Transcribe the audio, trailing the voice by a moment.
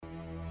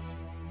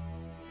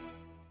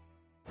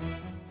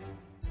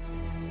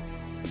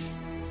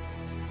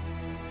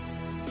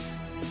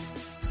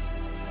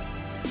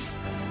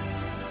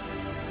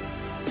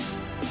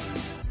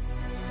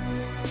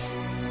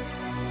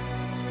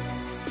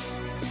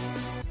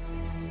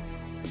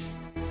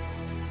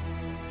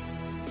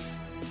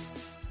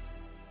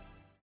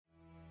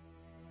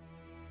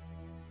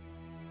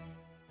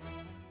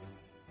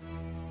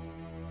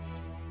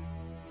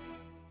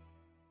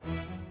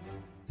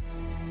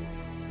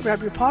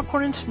Grab your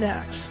popcorn and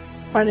snacks.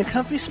 Find a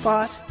comfy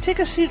spot, take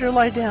a seat or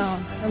lie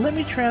down, and let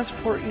me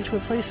transport you to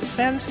a place of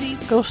fantasy,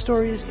 ghost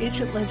stories,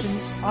 ancient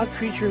legends, odd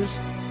creatures,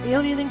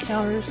 alien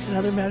encounters, and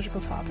other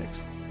magical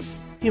topics.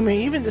 You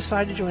may even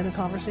decide to join the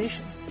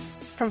conversation.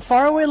 From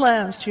faraway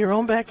lands to your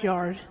own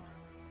backyard,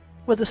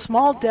 with a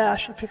small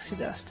dash of pixie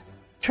dust,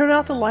 turn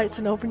out the lights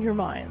and open your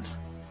minds.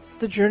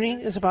 The journey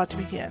is about to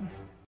begin.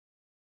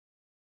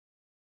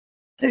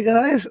 Hey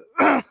guys.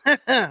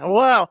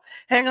 Wow.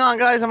 Hang on,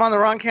 guys. I'm on the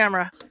wrong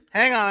camera.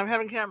 Hang on. I'm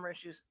having camera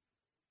issues.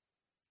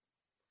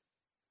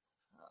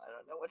 I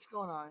don't know what's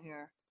going on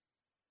here.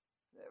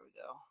 There we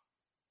go.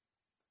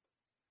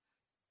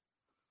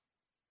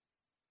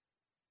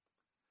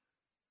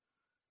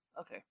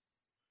 Okay.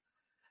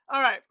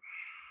 All right.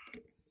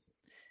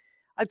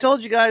 I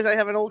told you guys I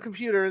have an old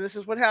computer. This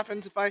is what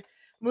happens if I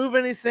move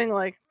anything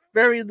like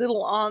very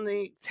little on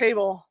the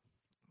table,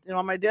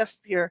 on my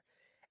desk here.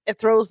 It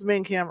throws the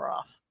main camera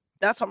off.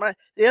 That's what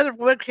the other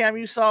webcam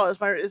you saw is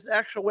the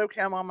actual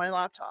webcam on my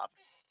laptop.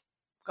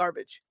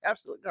 Garbage,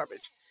 absolute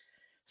garbage.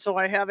 So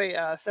I have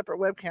a separate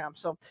webcam.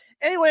 So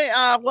anyway,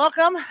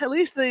 welcome. At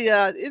least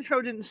the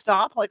intro didn't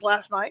stop like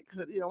last night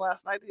because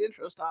last night the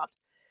intro stopped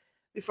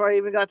before I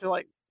even got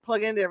to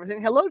plug into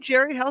everything. Hello,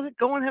 Jerry. How's it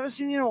going? Haven't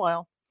seen you in a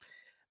while.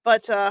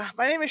 But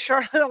my name is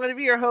Charlotte. I'm going to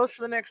be your host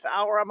for the next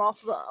hour. I'm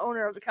also the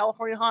owner of the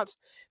California Haunts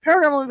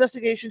Paranormal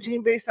Investigation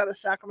Team based out of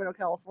Sacramento,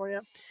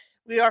 California.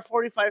 We are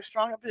 45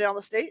 strong up and down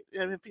the state. We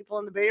have people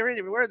in the Bay Area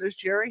everywhere. There's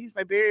Jerry. He's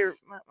my Bay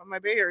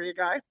Area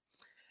guy.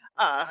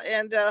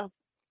 If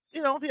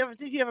you ever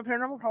think you have a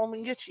paranormal problem, we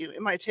can get you.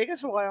 It might take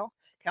us a while.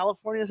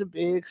 California is a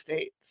big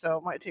state, so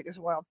it might take us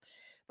a while.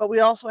 But we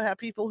also have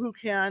people who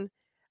can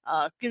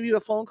give you a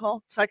phone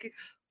call,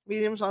 psychics,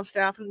 mediums on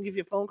staff who can give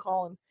you a phone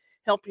call and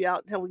help you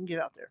out until we can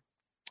get out there.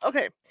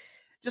 Okay,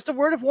 just a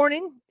word of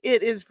warning.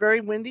 It is very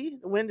windy.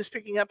 The wind is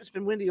picking up. It's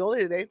been windy all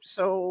day today,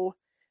 so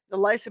the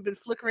lights have been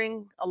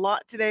flickering a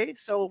lot today.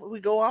 So if we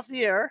go off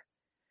the air,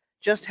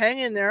 just hang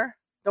in there.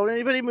 Don't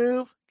anybody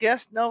move.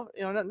 Guests,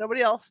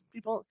 nobody else.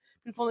 People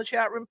in the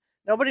chat room,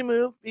 nobody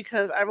move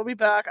because I will be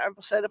back. I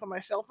will set up on my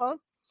cell phone.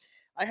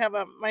 I have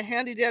my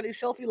handy dandy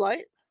selfie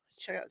light.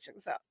 Check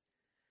this out.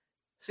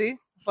 See,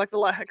 it's like the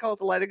light. I call it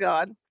the light of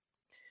God.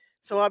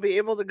 So I'll be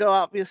able to go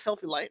out via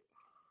selfie light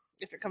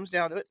if it comes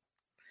down to it.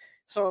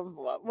 So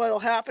what will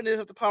happen is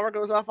if the power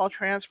goes off, I'll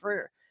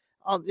transfer.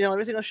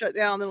 Everything will shut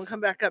down. Then we'll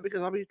come back up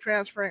because I'll be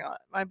transferring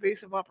my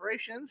base of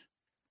operations.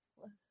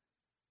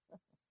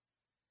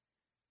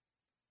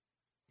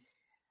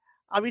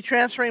 I'll be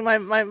transferring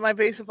my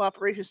base of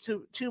operations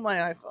to my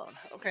iPhone.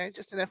 Okay,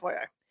 just an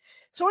FYI.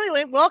 So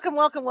anyway, welcome.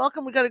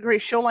 We got a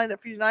great show lined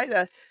up for you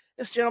tonight.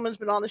 This gentleman's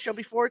been on the show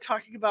before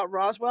talking about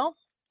Roswell.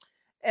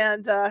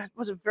 And it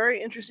was a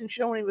very interesting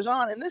show when he was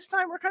on. And this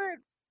time we're kind of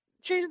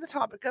changing the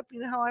topic up.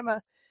 You know how I'm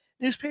a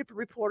newspaper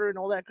reporter and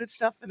all that good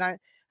stuff. And I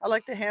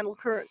like to handle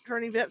current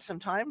events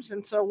sometimes.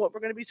 And so what we're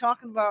going to be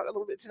talking about a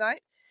little bit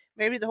tonight,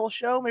 maybe the whole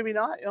show, maybe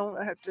not.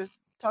 I have to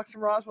talk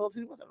some Roswell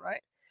too with him,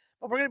 right?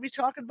 But we're going to be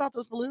talking about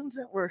those balloons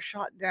that were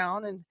shot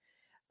down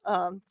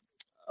and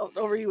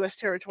over U.S.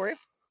 territory.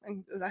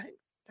 And I think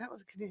that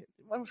was Canadian.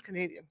 One was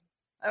Canadian.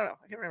 I don't know.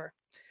 I can't remember.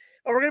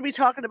 But we're going to be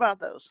talking about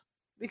those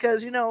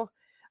because, during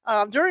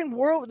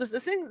the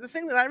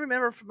thing that I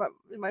remember from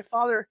my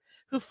father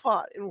who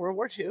fought in World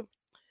War II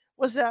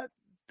was that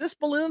this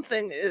balloon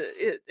thing,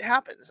 it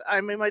happens.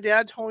 I mean, my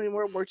dad told me in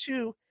World War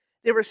II,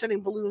 they were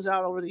sending balloons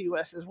out over the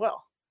U.S. as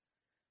well.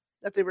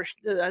 That they were,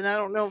 and I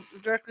don't know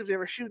directly if they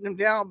were shooting them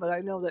down, but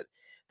I know that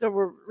there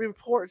were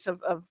reports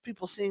of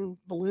people seeing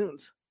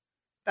balloons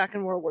back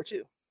in World War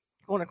II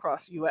going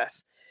across the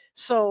U.S.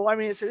 So, I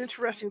mean, it's an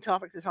interesting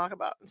topic to talk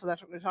about. And so that's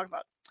what we're going to talk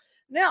about.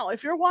 Now,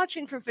 if you're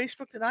watching from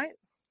Facebook tonight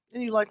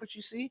and you like what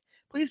you see,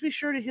 please be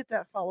sure to hit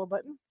that follow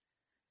button.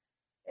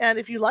 And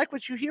if you like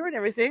what you hear and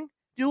everything,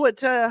 do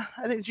what I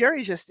think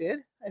Jerry just did.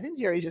 Let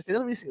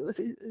me see. Let's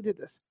see who did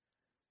this.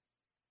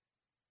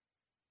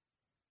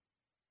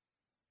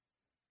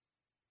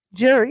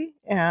 Jerry,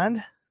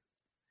 and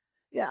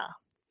yeah.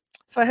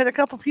 So I had a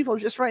couple people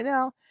just right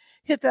now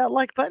hit that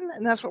like button,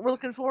 and that's what we're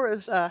looking for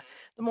is the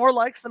more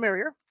likes, the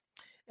merrier.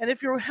 And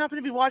if you happen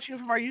to be watching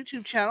from our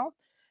YouTube channel,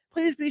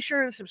 please be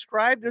sure to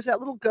subscribe. There's that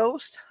little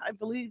ghost, I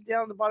believe,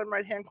 down in the bottom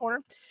right-hand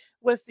corner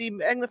with the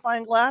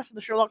magnifying glass and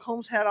the Sherlock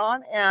Holmes hat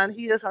on, and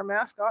he is our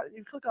mascot. If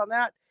you click on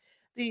that,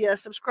 the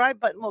subscribe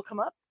button will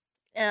come up,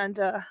 and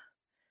that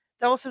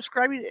will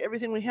subscribe you to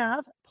everything we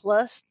have,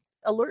 plus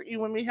alert you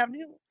when we have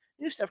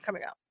new stuff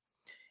coming out.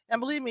 And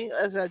believe me,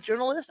 as a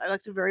journalist, I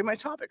like to vary my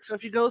topics. So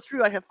if you go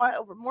through, I have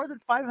over more than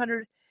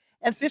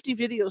 550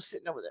 videos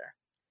sitting over there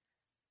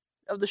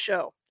of the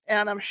show.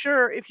 And I'm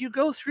sure if you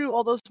go through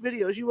all those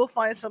videos, you will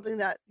find something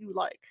that you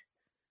like.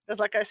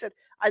 Because like I said,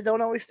 I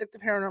don't always stick to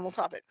paranormal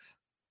topics.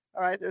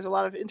 All right, there's a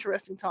lot of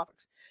interesting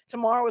topics.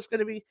 Tomorrow is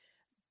going to be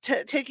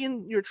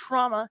taking your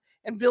trauma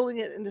and building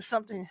it into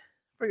something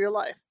for your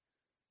life.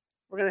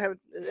 We're going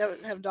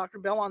to have Dr.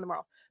 Bell on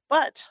tomorrow.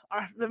 But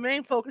the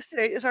main focus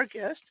today is our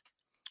guest,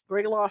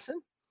 Greg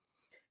Lawson.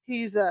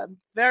 He's a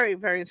very,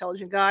 very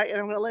intelligent guy, and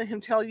I'm going to let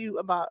him tell you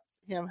about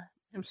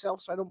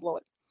himself, so I don't blow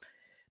it.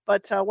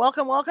 But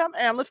welcome,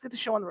 and let's get the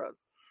show on the road.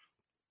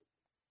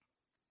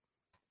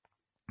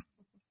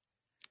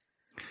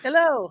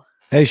 Hello.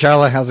 Hey,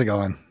 Charlotte, how's it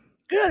going?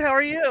 Good. How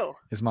are you?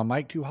 Is my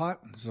mic too hot?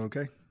 Is it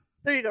okay?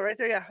 There you go, right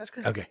there. Yeah, that's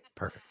good. Okay,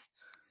 perfect.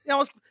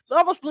 You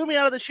almost blew me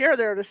out of the chair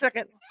there in a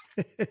second.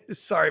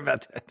 Sorry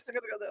about that. So I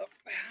gotta go though.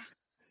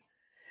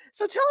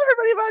 So tell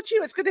everybody about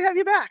you. It's good to have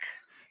you back.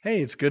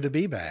 Hey, it's good to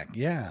be back.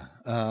 Yeah.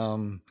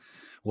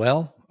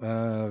 Well,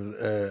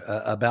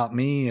 about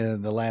me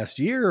the last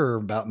year, or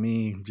about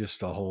me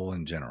just a whole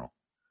in general?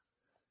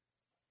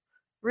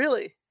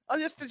 Really? Oh,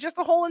 just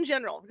a whole in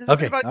general.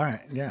 Okay. All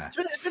right. Yeah.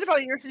 It's been about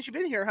a year since you've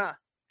been here, huh?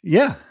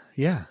 Yeah.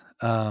 Yeah.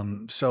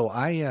 So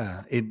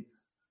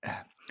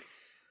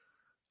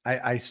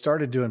I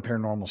started doing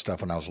paranormal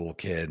stuff when I was a little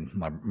kid.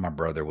 My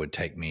brother would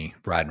take me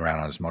riding around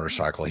on his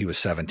motorcycle. He was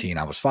 17,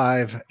 I was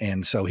 5.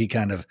 And so he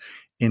kind of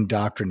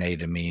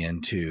indoctrinated me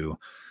into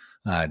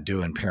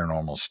doing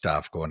paranormal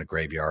stuff, going to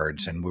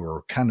graveyards. And we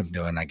were kind of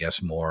doing, I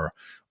guess, more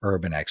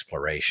urban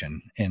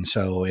exploration. And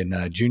so in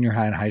junior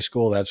high and high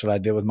school, that's what I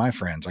did with my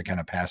friends. I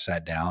kind of passed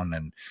that down,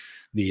 and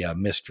the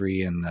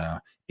mystery and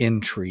the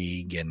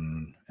intrigue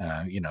and,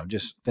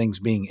 just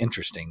things being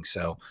interesting.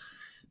 So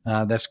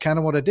that's kind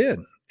of what I did.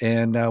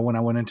 And when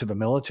I went into the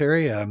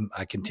military,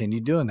 I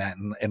continued doing that.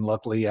 And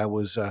luckily I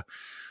was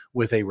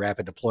with a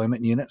rapid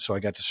deployment unit. So I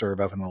got to serve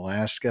up in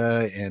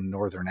Alaska and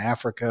Northern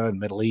Africa and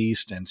Middle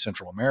East and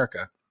Central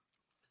America.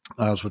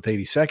 I was with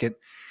 82nd,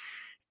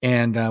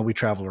 and we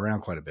traveled around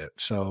quite a bit.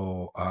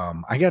 So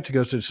I got to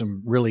go to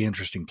some really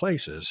interesting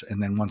places.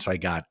 And then once I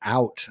got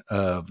out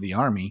of the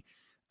Army,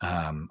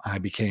 I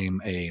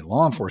became a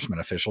law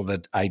enforcement official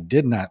that I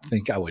did not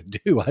think I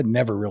would do. I'd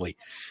never really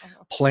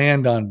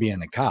planned on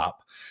being a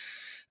cop.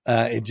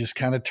 It just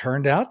kind of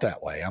turned out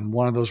that way. I'm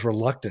one of those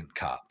reluctant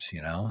cops,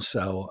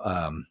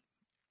 so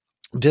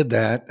did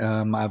that.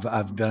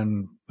 I've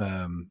done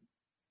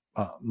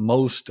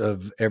most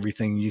of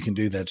everything you can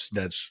do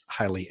that's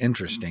highly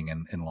interesting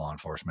in law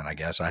enforcement, I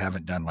guess. I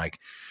haven't done like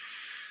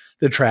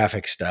the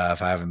traffic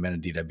stuff. I haven't been a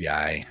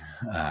DWI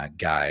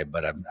guy,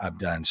 but I've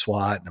done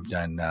SWAT, and I've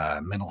done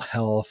mental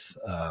health.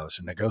 I was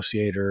a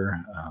negotiator,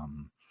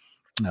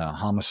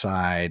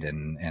 homicide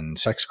and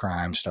sex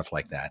crime, stuff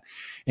like that.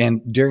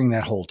 And during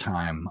that whole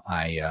time,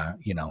 I,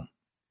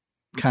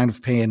 kind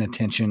of paying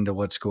attention to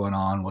what's going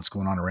on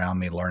around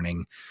me,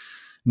 learning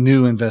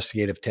new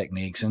investigative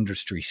techniques,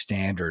 industry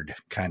standard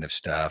kind of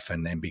stuff,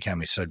 and then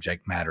become a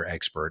subject matter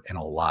expert in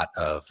a lot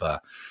of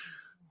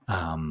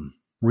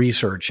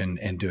research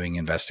and doing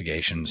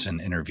investigations and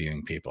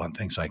interviewing people and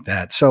things like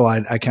that. So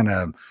I kind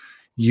of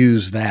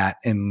use that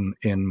in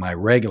my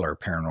regular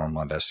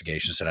paranormal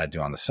investigations that I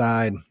do on the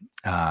side.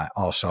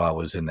 Also, I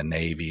was in the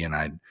Navy, and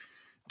I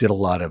did a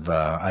lot of,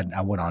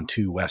 I went on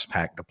 2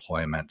 Westpac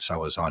deployments. I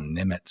was on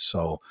Nimitz.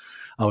 So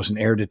I was an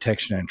air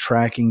detection and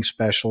tracking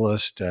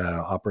specialist,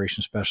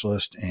 operations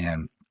specialist,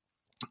 and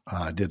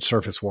did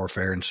surface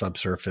warfare and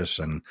subsurface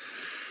and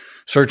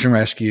search and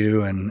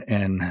rescue,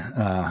 and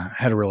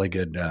had a really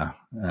good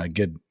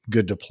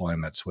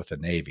deployments with the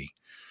Navy.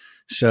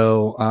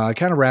 So I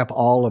kind of wrap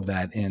all of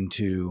that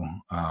into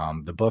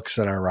the books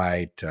that I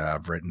write.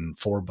 I've written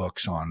 4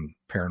 books on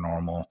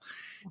paranormal,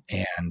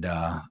 and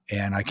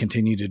I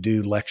continue to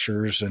do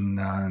lectures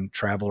and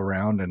travel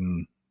around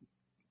and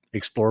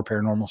explore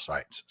paranormal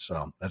sites.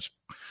 So that's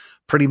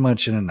pretty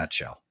much in a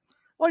nutshell.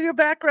 Well, your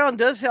background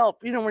does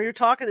help, when you're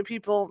talking to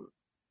people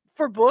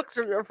for books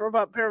or for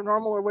about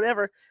paranormal or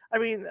whatever. I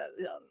mean,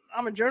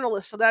 I'm a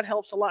journalist, so that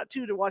helps a lot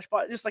too, to watch,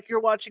 just like you're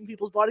watching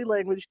people's body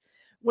language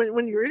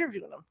when you're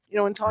interviewing them,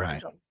 and talking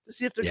to them to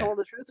see if they're telling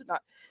the truth or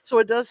not. So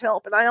it does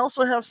help. And I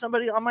also have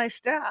somebody on my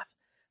staff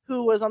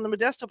who was on the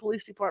Modesto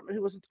Police Department,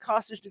 who was a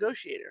hostage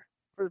negotiator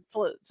for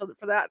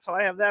that. So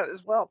I have that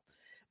as well.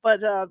 But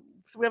so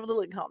we have a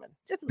little in common,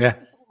 just a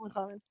little in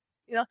common,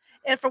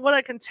 And from what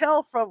I can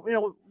tell from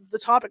the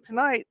topic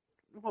tonight,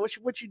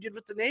 what you did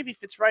with the Navy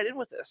fits right in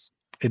with this.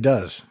 It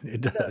does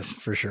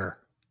for sure.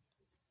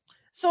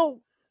 So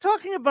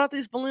talking about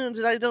these balloons,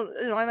 and I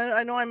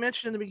know I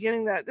mentioned in the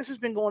beginning that this has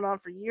been going on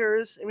for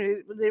years. I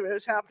mean, it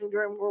was happening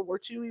during World War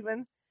II,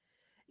 even.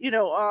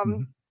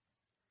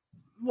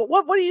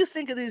 What do you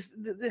think of these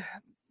the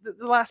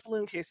last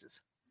balloon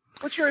cases?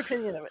 What's your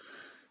opinion of it?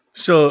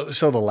 So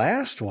the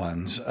last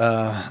ones,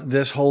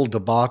 this whole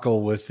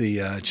debacle with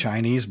the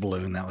Chinese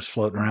balloon that was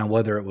floating around,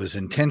 whether it was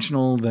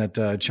intentional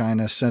that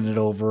China sent it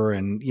over,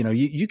 and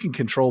you can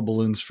control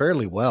balloons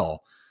fairly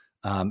well.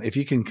 If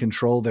you can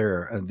control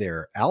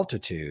their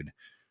altitude,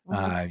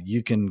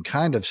 you can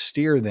kind of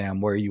steer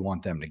them where you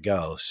want them to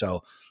go.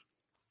 So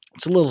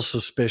it's a little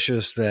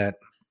suspicious that,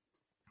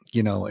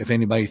 if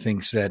anybody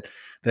thinks that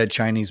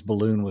Chinese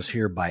balloon was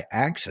here by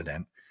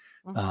accident,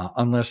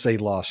 unless they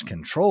lost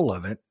control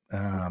of it.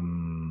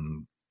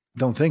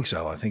 Don't think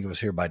so. I think it was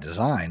here by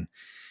design,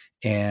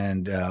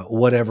 and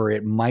whatever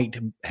it might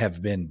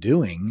have been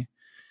doing,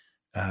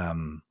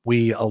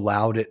 we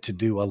allowed it to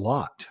do a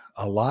lot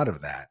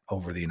of that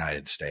over the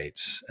United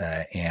States.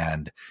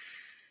 And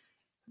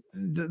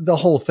the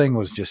whole thing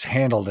was just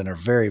handled in a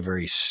very,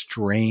 very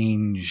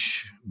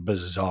strange,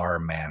 bizarre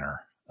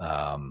manner.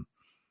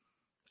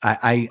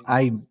 I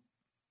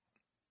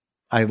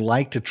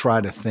like to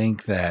try to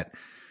think that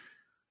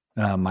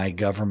my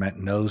government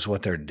knows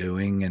what they're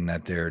doing and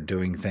that they're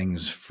doing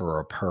things for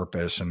a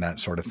purpose and that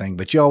sort of thing.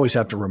 But you always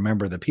have to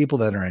remember the people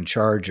that are in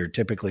charge are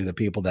typically the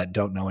people that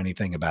don't know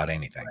anything about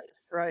anything.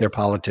 Right. They're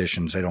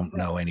politicians. They don't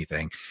know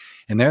anything.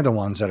 And they're the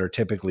ones that are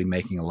typically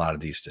making a lot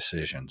of these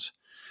decisions.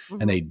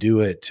 And they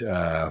do it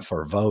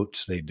for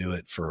votes. They do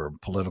it for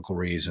political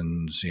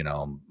reasons,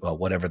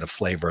 whatever the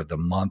flavor of the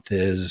month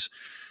is,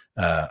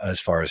 as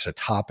far as the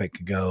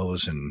topic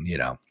goes. And,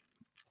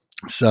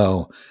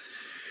 so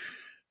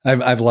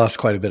I've lost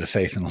quite a bit of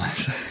faith in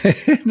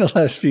the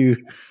last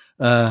few,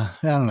 I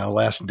don't know,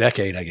 last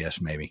decade, I guess,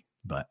 maybe.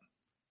 But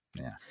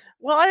yeah.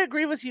 Well, I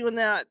agree with you in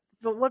that.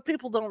 But what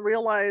people don't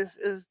realize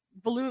is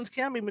balloons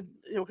can be,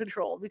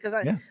 controlled, because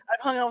I've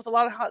hung out with a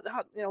lot of hot,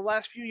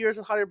 last few years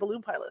with hot air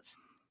balloon pilots.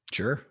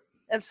 Sure.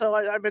 And so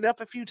I've been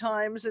up a few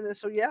times, and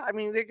so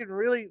they can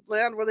really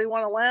land where they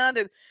want to land,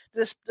 and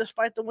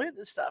despite the wind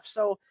and stuff.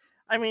 So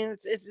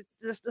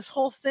it's this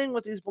whole thing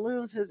with these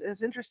balloons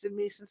has interested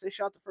me since they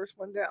shot the first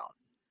one down.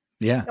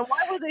 Yeah. And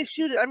why would they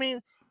shoot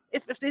it?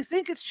 If they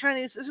think it's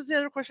Chinese, this is the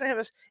other question I have,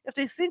 is if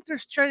they think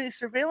there's Chinese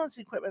surveillance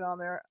equipment on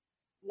there,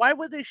 why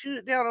would they shoot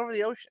it down over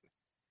the ocean?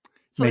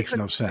 So makes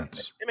no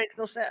sense. It makes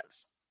no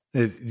sense.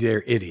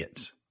 They're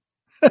idiots.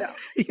 Yeah.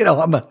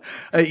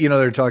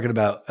 They're talking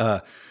about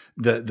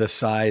the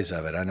size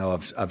of it. I know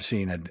I've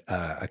seen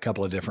a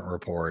couple of different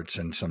reports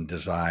and some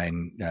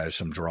design,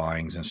 some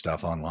drawings and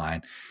stuff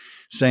online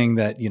saying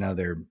that,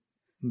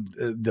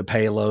 the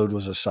payload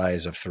was the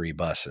size of 3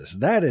 buses.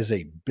 That is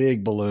a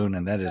big balloon,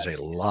 and that is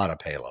a lot of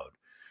payload.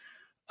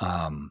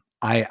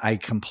 I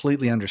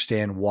completely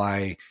understand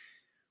why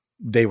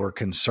they were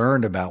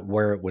concerned about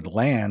where it would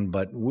land,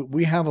 but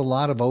we have a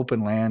lot of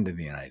open land in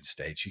the United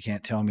States. You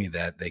can't tell me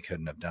that they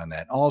couldn't have done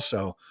that.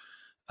 Also,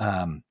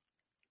 I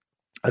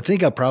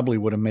think I probably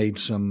would have made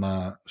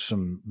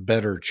some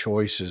better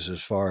choices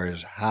as far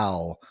as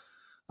how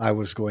I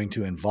was going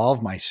to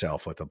involve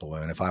myself with a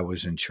balloon if I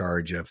was in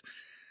charge of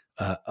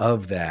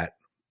that.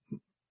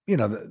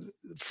 The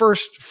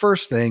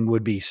first thing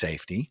would be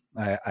safety.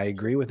 I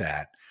agree with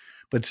that.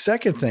 But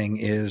second thing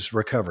is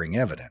recovering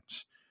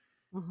evidence.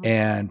 Mm-hmm.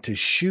 And to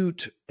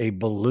shoot a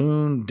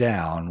balloon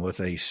down with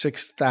a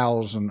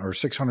 $6,000 or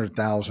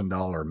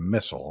 $600,000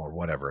 missile or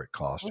whatever it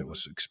cost, it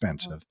was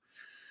expensive.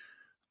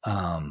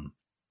 And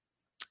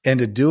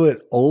to do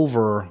it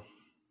over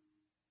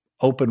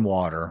open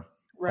water,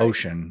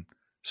 ocean,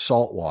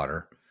 salt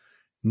water,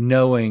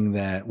 knowing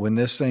that when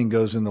this thing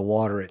goes in the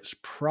water, it's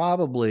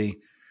probably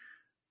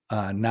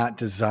not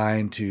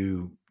designed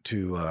to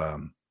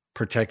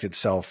protect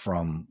itself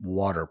from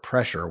water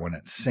pressure when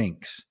it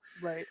sinks.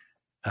 Right.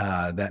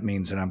 That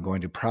means that I'm going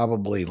to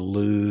probably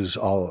lose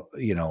a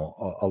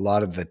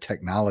lot of the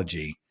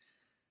technology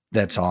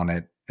that's on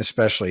it,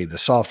 especially the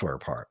software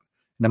part.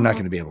 And I'm not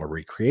going to be able to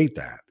recreate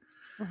that.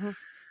 Mm-hmm.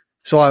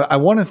 So I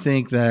want to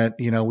think that,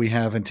 we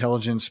have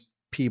intelligence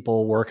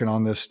people working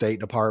on this State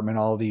Department,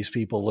 all these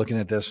people looking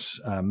at this,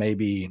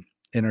 maybe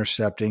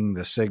intercepting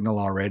the signal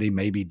already,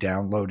 maybe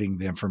downloading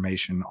the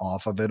information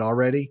off of it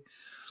already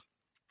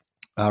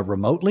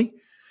remotely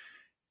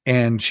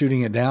and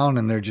shooting it down.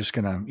 And they're just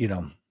going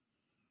to,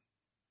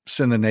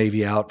 send the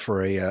Navy out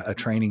for a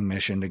training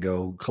mission to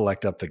go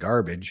collect up the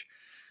garbage.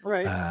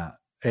 Right.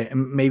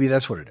 And maybe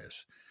that's what it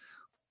is.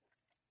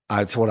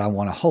 That's what I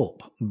want to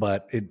hope.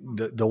 But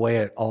the way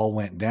it all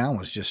went down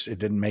was just, it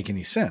didn't make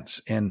any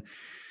sense. And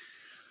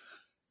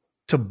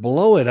to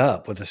blow it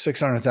up with a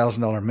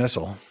 $600,000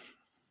 missile,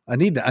 I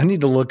need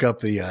to look up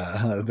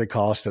the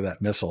cost of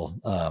that missile.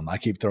 I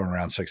keep throwing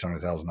around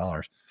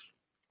 $600,000.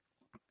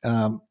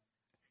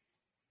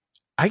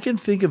 I can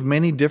think of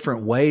many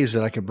different ways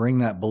that I could bring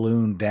that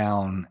balloon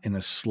down in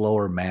a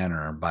slower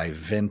manner by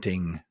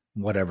venting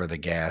whatever the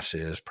gas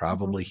is,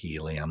 probably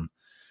helium,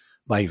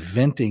 by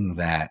venting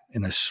that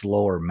in a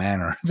slower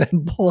manner than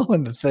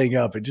blowing the thing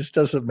up. It just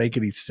doesn't make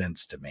any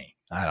sense to me.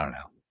 I don't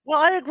know. Well,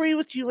 I agree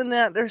with you in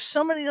that there's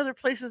so many other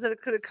places that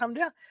it could have come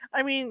down.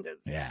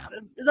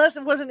 Unless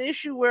it was an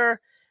issue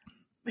where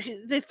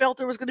they felt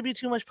there was going to be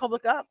too much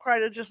public outcry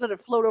to just let it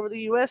float over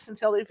the U.S.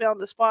 until they found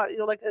the spot,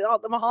 like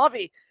the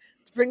Mojave,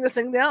 to bring the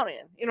thing down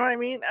in. You know what I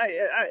mean?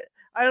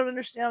 I don't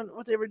understand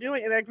what they were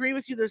doing, and I agree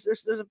with you. There's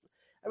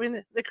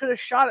they could have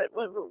shot it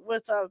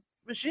with a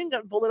machine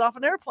gun bullet off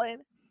an airplane,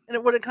 and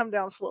it would have come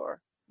down slower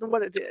than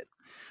what it did.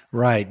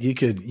 Right. You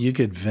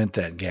could vent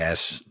that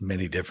gas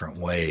many different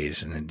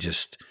ways, and it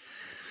just,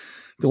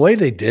 the way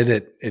they did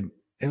it,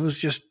 it was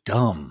just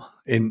dumb.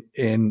 And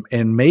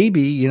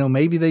maybe,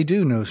 maybe they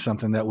do know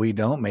something that we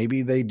don't.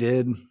 Maybe they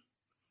did,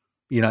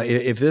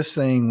 if this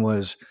thing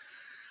was,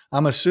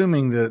 I'm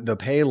assuming the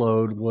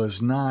payload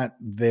was not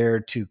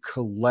there to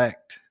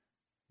collect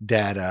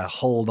data,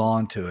 hold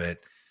on to it,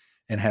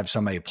 and have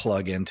somebody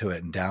plug into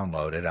it and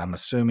download it. I'm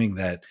assuming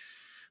that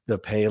the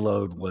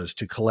payload was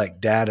to collect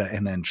data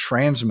and then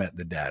transmit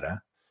the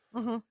data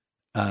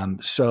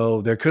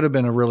So there could have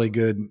been a really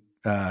good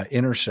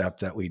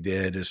intercept that we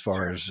did as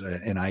far as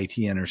an IT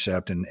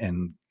intercept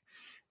and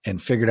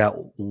figured out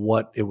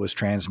what it was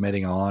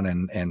transmitting on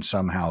and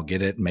somehow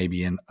get it,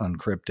 maybe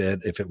uncrypt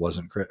it if it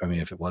wasn't,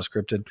 if it was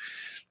crypted.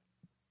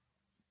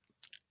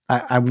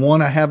 I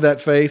want to have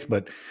that faith,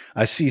 but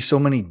I see so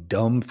many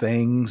dumb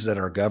things that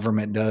our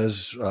government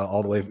does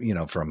all the way,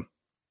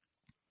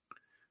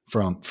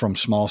 from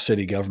small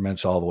city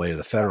governments all the way to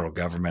the federal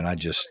government.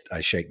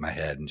 I shake my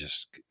head and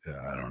just,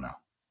 I don't know.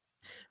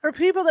 For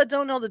people that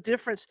don't know the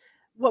difference,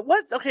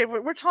 okay,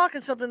 we're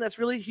talking something that's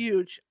really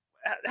huge.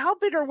 How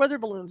big are weather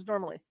balloons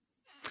normally?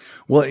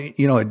 Well,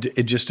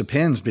 it just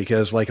depends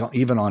because like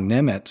even on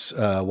Nimitz,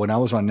 when I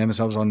was on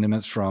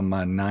Nimitz from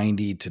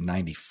 90 to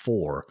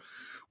 94.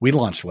 We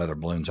launched weather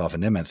balloons off of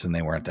Nimitz and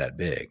they weren't that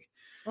big.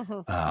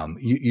 Uh-huh.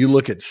 You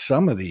look at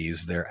some of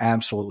these, they're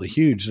absolutely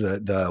huge.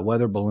 The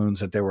weather balloons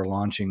that they were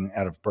launching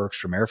out of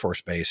Bergstrom Air Force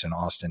Base in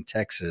Austin,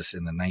 Texas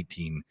in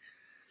the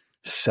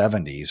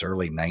 1970s,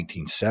 early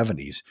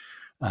 1970s.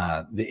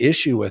 The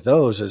issue with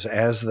those is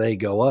as they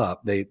go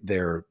up,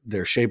 they're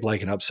shaped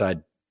like an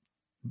upside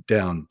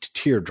down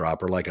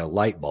teardrop or like a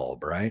light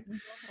bulb, right?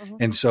 Uh-huh.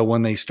 And so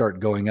when they start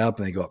going up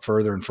and they go up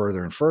further and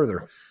further and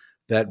further,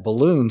 that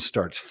balloon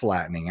starts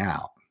flattening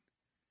out.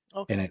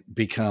 Okay. And it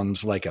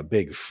becomes like a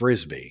big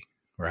Frisbee,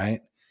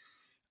 right?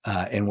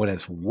 And when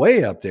it's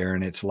way up there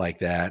and it's like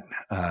that,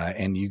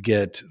 and you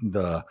get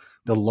the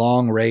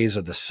long rays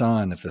of the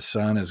sun, if the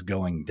sun is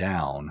going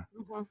down,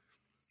 mm-hmm.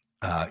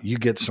 You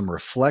get some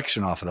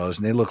reflection off of those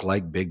and they look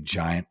like big,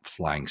 giant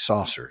flying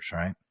saucers,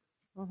 right?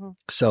 Mm-hmm.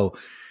 So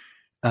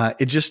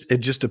it just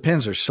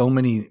depends. There's so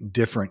many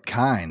different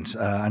kinds.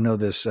 I know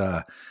this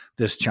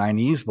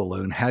Chinese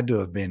balloon had to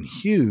have been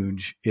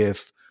huge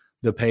if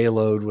the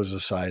payload was the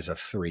size of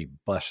 3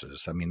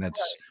 buses. I mean,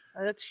 that's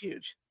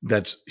huge.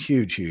 That's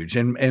huge.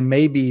 And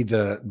maybe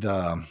the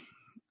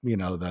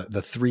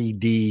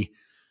 3D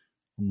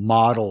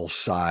model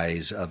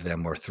size of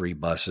them were 3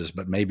 buses,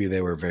 but maybe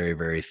they were very,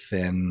 very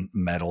thin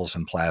metals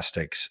and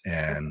plastics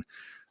and,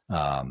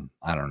 I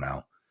don't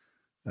know,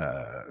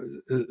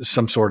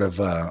 some sort of,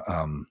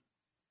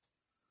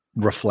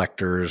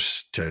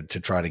 reflectors to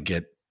try to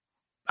get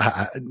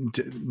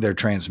their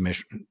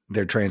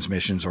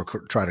transmissions or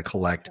try to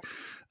collect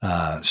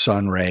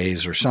sun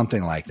rays or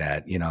something like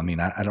that.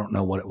 I don't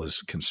know what it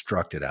was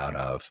constructed out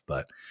of,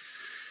 but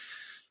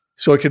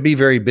so it could be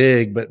very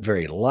big, but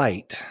very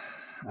light.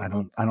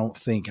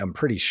 I'm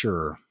pretty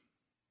sure,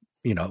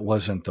 it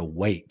wasn't the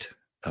weight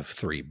of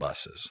 3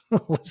 buses.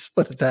 Let's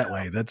put it that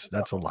way. That's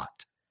a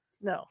lot.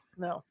 No.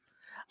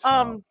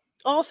 So.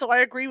 Also, I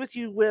agree with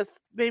you with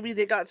maybe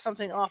they got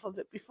something off of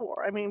it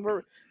before. I mean,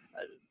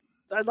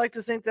 I'd like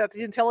to think that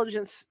the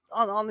intelligence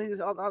on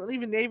these, on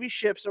even Navy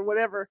ships or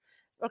whatever,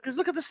 because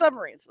look at the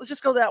submarines. Let's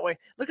just go that way.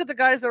 Look at the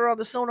guys that are on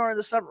the sonar in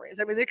the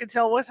submarines. I mean, they can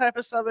tell what type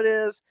of sub it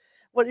is,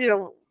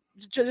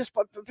 just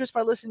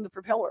by listening to the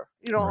propeller,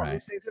 right. All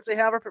these things, if they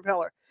have a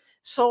propeller.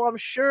 So I'm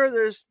sure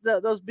there's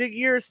those big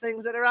ears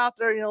things that are out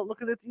there,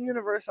 looking at the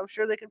universe. I'm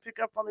sure they can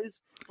pick up on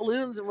these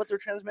balloons and what they're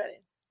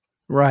transmitting.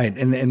 Right.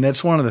 And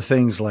that's one of the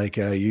things, like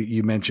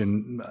you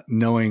mentioned,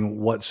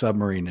 knowing what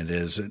submarine it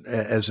is.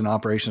 As an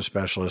operations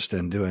specialist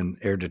and doing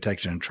air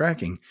detection and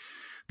tracking,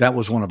 that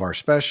was one of our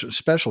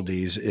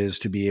specialties, is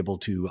to be able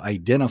to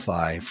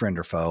identify friend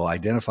or foe,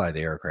 identify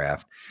the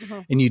aircraft.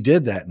 Mm-hmm. And you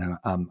did that in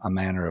a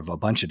manner of a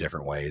bunch of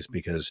different ways,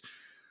 because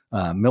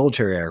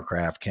military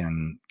aircraft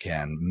can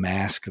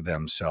mask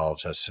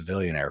themselves as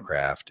civilian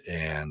aircraft.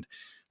 And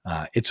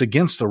it's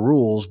against the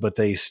rules, but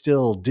they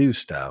still do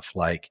stuff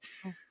like...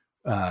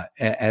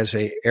 as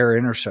a air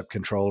intercept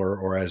controller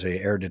or as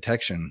a air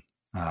detection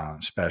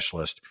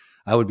specialist,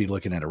 I would be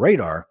looking at a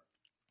radar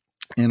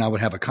and I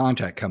would have a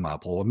contact come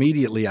up. Well,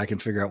 immediately I can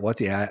figure out what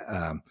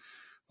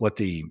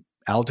the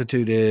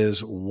altitude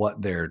is,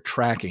 what they're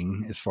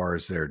tracking as far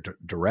as their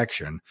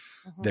direction,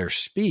 mm-hmm. their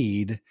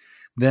speed.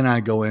 Then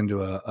I go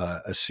into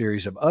a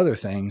series of other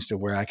things to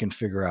where I can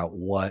figure out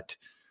what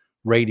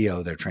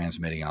radio they're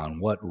transmitting on,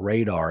 what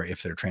radar,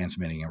 if they're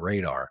transmitting a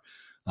radar.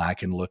 I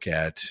can look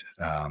at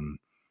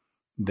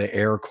the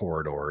air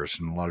corridors,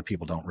 and a lot of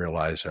people don't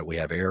realize that we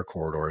have air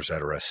corridors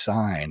that are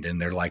assigned,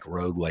 and they're like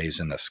roadways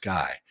in the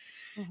sky.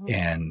 Mm-hmm.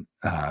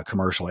 And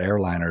commercial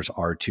airliners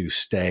are to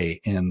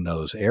stay in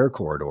those air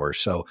corridors.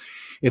 So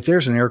if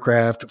there's an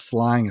aircraft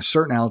flying a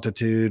certain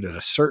altitude at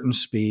a certain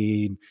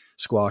speed,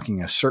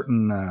 squawking a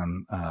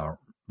certain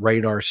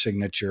radar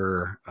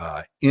signature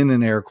in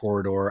an air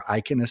corridor,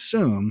 I can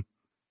assume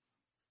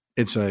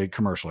it's a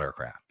commercial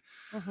aircraft.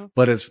 Mm-hmm.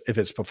 But if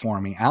it's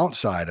performing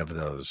outside of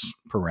those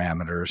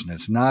parameters and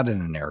it's not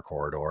in an air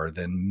corridor,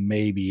 then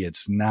maybe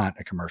it's not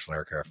a commercial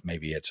aircraft.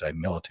 Maybe it's a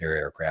military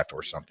aircraft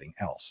or something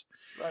else.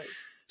 Right.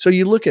 So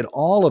you look at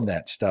all of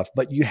that stuff,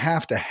 but you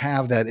have to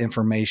have that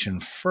information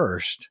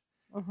first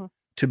mm-hmm.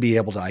 to be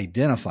able to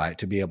identify it,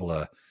 to be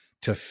able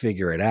to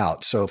figure it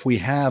out. So if we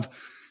have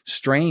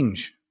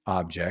strange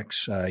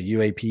objects,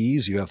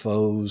 UAPs,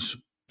 UFOs,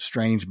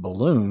 strange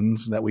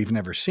balloons that we've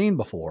never seen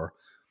before,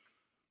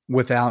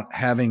 without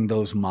having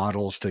those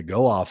models to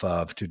go off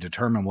of to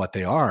determine what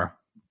they are,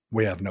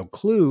 we have no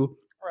clue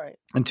Right.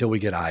 until we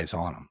get eyes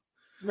on them.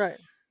 Right.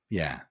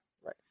 Yeah.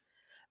 Right.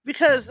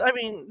 Because I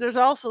mean, there's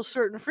also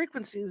certain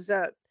frequencies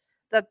that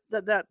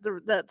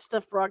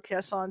stuff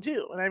broadcasts on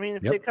too. And I mean,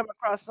 if they Yep. come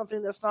across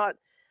something that's not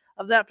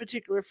of that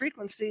particular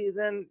frequency,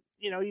 then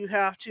you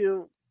have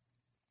to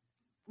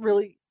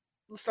really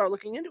start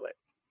looking into it.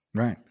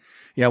 Right.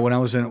 Yeah. When I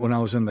was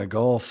in the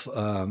Gulf,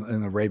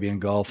 in the Arabian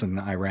Gulf and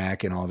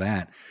Iraq and all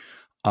that,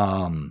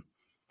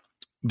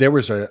 there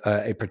was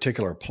a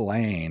particular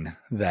plane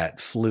that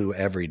flew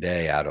every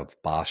day out of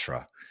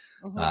Basra,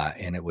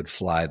 and it would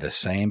fly the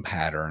same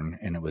pattern,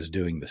 and it was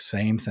doing the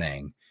same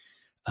thing.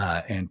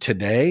 And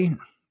today,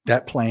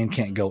 that plane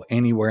can't go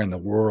anywhere in the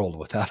world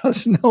without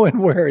us knowing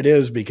where it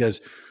is,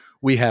 because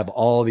we have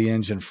all the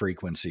engine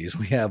frequencies.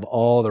 We have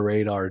all the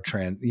radar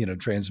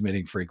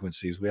transmitting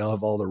frequencies. We all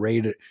have all the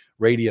radio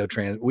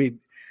we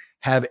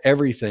have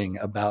everything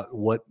about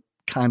what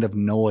kind of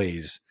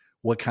noise,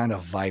 what kind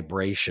of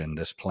vibration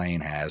this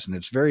plane has. And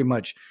it's very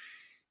much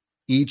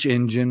each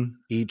engine,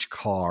 each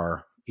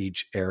car,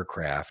 each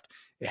aircraft,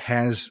 it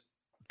has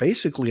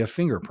basically a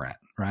fingerprint,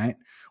 right?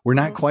 We're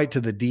not quite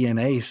to the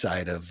DNA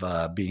side of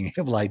being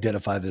able to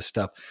identify this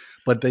stuff,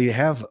 but they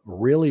have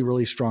really,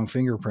 really strong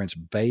fingerprints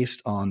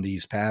based on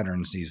these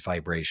patterns, these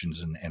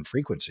vibrations and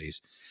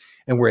frequencies.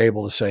 And we're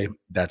able to say,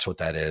 that's what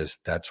that is.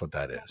 That's what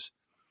that is.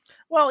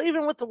 Well,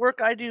 even with the work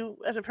I do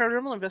as a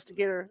paranormal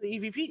investigator, the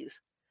EVPs.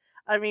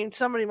 I mean,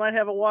 somebody might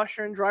have a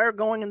washer and dryer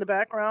going in the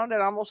background.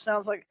 It almost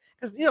sounds like,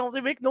 because,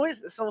 they make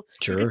noises. So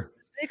sure, you can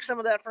mistake some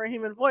of that for a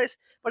human voice.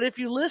 But if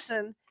you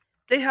listen,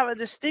 they have a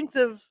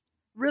distinctive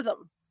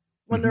rhythm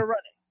when they're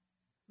running,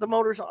 the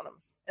motors on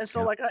them. And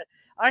so like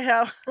I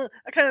have,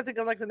 I kind of think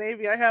of like the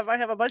Navy. I have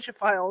a bunch of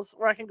files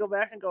where I can go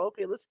back and go,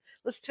 okay,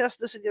 let's test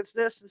this against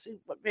this and see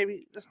what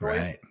maybe this noise.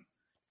 Right.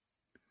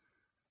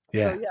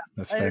 Yeah, so,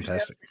 that's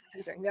fantastic.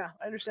 Yeah,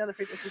 I understand the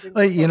frequency thing.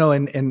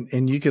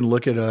 And you can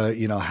look at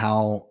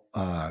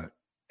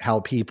how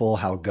people,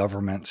 how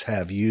governments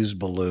have used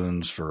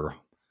balloons for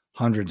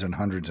hundreds and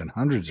hundreds and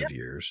hundreds of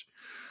years.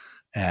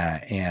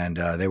 And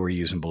they were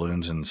using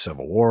balloons in the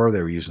Civil War.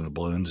 They were using the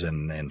balloons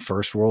in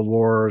First World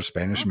War,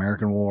 Spanish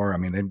American War. I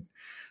mean,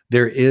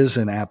 there is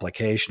an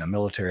application, a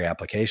military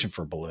application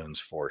for balloons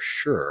for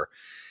sure.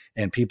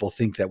 And people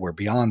think that we're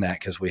beyond that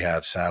because we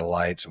have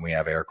satellites and we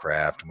have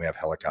aircraft and we have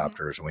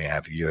helicopters and we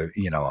have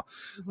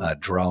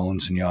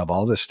drones and have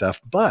all this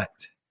stuff. But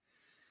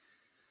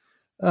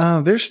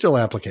there's still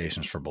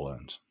applications for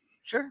balloons.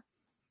 Sure,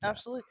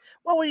 absolutely.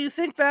 Well, when you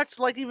think back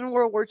to like even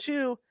World War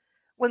II,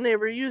 when they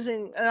were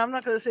using, and I'm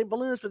not going to say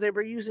balloons, but they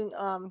were using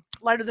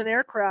lighter than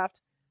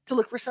aircraft to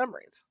look for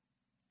submarines.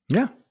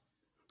 Yeah.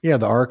 Yeah.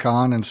 The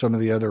Archon and some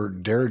of the other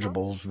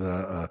dirigibles,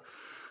 the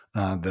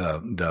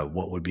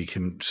what would be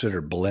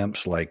considered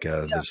blimps, like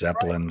the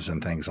Zeppelins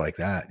and things like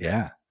that.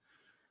 Yeah.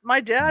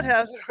 My dad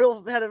had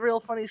a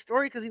real funny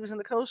story because he was in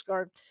the Coast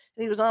Guard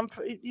and he was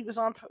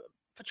on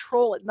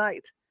patrol at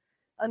night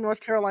on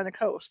North Carolina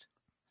coast.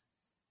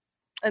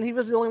 And he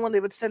was the only one they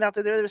would send out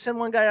there. They would send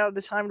one guy out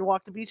at a time to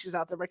walk the beaches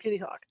out there by Kitty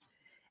Hawk.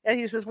 And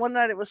he says one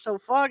night it was so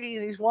foggy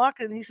and he's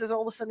walking and he says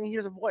all of a sudden he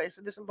hears a voice,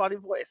 a disembodied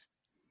voice.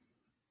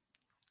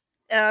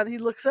 And he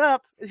looks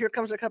up and here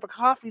comes a cup of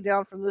coffee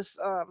down from this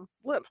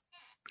blimp.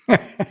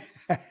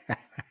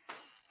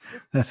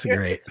 That's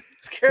great.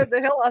 Scared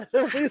the hell out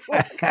of him.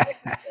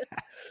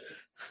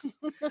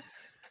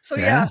 So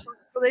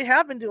they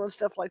have been doing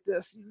stuff like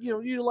this,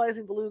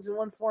 utilizing balloons in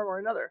one form or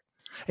another.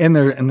 And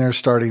they're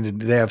starting to.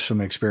 They have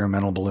some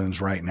experimental balloons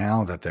right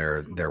now that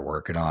they're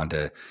working on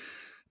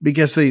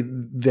because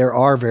there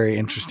are very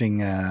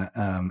interesting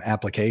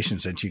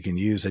applications that you can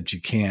use that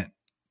you can't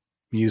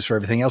use for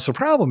everything else. The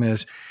problem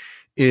is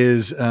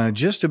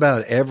just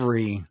about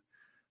every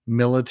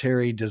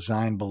military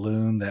design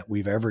balloon that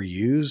we've ever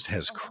used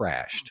has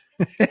crashed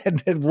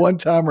at one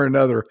time or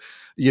another.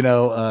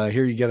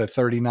 Here you get a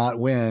 30-knot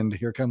wind.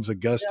 Here comes a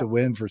gust of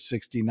wind for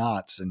 60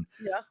 knots. And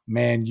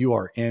man, you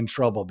are in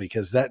trouble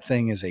because that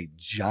thing is a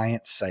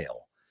giant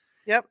sail.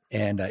 Yep.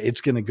 And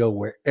it's going to go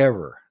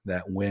wherever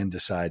that wind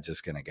decides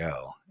it's going to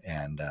go.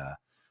 And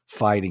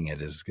fighting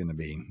it is going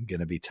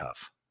to be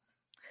tough.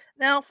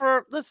 Now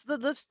let's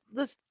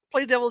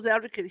play devil's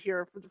advocate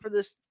here for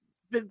this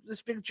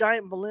big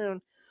giant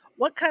balloon.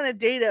 What kind of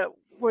data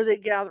were they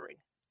gathering?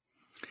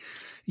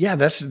 Yeah,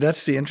 that's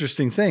the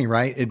interesting thing,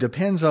 right? It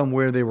depends on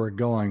where they were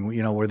going.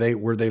 Were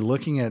they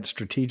looking at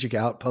strategic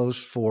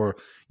outposts for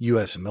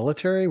U.S.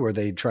 military? Were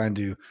they trying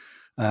to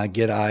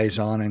get eyes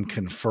on and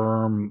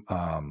confirm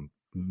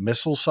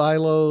missile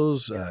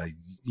silos?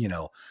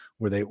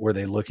 Were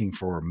they looking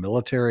for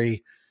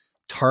military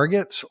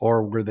targets,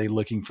 or were they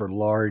looking for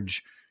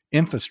large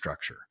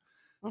infrastructure?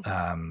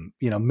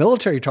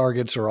 Military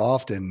targets are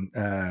often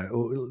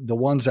the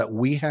ones that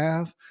we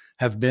have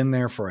been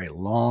there for a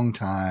long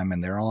time,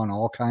 and they're on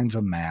all kinds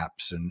of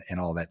maps and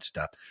all that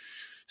stuff.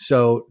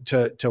 So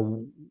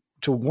to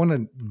want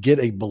to get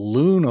a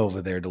balloon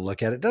over there to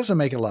look at it doesn't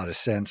make a lot of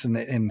sense.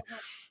 And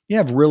you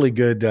have really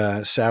good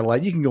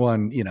satellite. You can go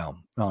on,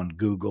 on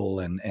Google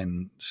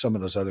and some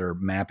of those other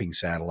mapping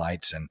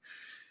satellites, and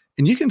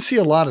you can see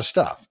a lot of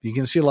stuff. You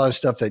can see a lot of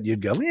stuff that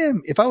you'd go, yeah,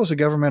 if I was a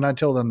government, I'd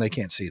tell them they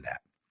can't see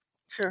that.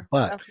 Sure.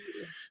 But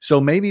Absolutely. so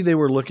maybe they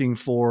were looking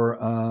for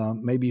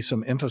maybe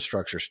some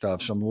infrastructure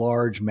stuff, some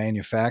large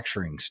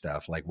manufacturing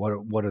stuff. Like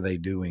what are they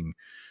doing?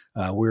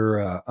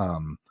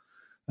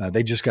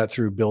 They just got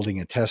through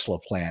building a Tesla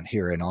plant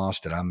here in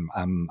Austin.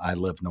 I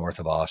live north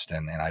of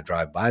Austin, and I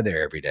drive by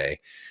there every day.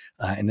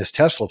 And this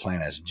Tesla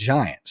plant is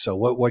giant. So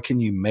what can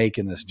you make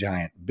in this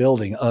giant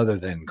building other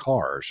than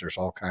cars? There's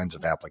all kinds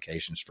of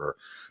applications for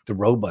the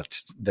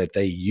robots that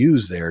they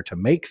use there to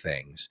make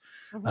things.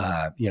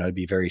 It'd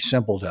be very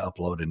simple to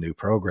upload a new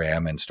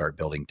program and start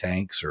building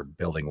tanks or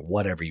building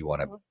whatever you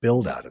want to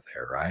build out of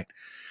there, right?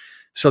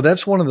 So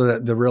that's one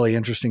of the really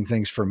interesting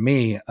things for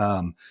me.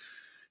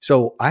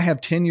 So I have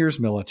 10 years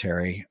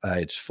military.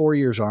 It's 4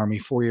 years Army,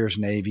 4 years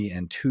Navy,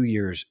 and 2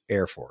 years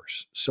Air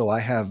Force. So I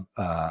have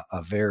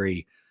a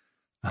very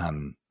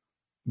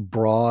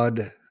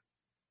broad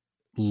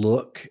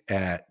look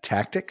at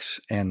tactics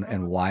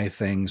and why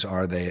things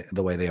are the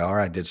way they are.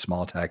 I did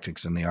small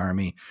tactics in the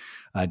Army.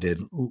 I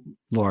did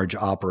large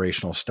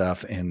operational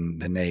stuff in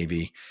the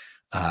Navy.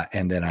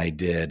 And then I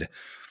did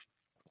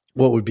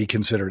what would be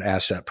considered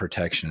asset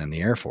protection in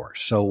the Air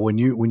Force. So when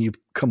you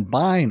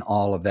combine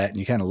all of that and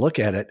you kind of look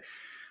at it,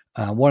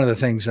 one of the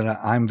things that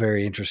I'm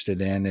very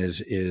interested in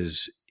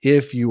is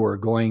if you are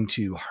going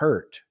to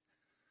hurt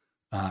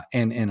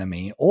an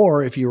enemy,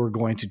 or if you were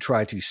going to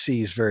try to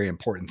seize very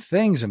important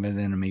things of an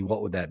enemy,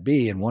 what would that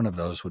be? And one of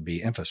those would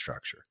be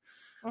infrastructure.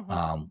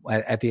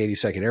 At the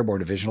 82nd Airborne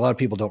Division, a lot of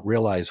people don't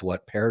realize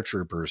what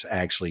paratroopers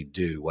actually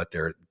do, what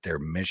their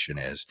mission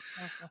is.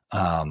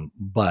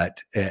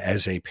 But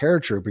as a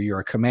paratrooper,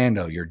 you're a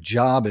commando. Your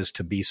job is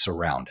to be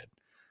surrounded.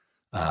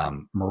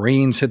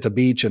 Marines hit the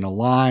beach in a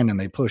line and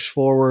they push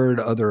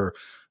forward. Other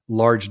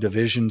large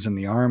divisions in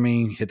the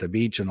Army hit the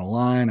beach in a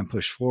line and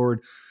push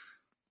forward.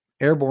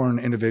 Airborne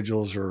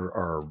individuals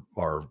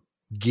are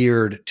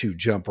geared to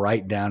jump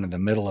right down in the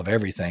middle of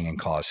everything and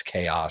cause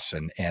chaos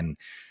and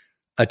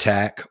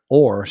attack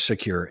or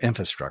secure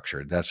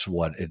infrastructure. That's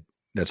what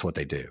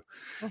they do.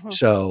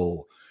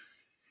 So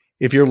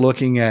if you're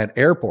looking at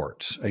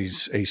airports,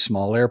 a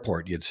small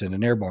airport, you'd send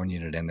an airborne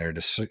unit in there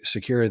to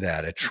secure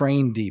that. A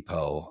train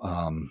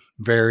depot,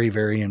 very,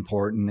 very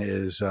important,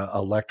 is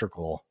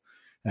electrical,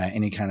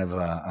 any kind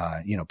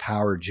of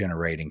power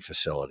generating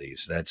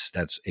facilities.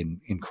 That's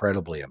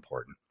incredibly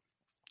important.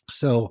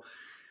 So,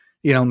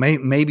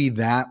 maybe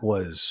that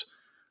was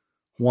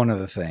one of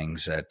the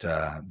things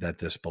that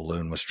this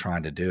balloon was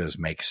trying to do, is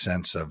make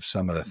sense of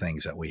some of the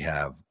things that we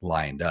have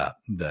lined up.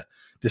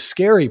 The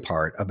scary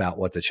part about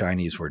what the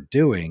Chinese were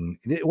doing,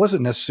 it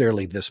wasn't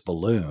necessarily this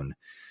balloon.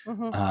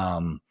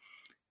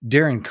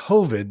 During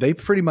COVID, they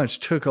pretty much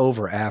took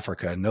over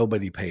Africa.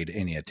 Nobody paid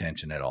any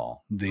attention at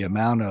all. The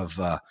amount of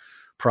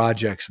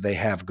projects they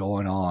have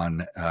going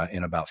on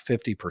in about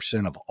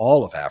 50% of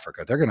all of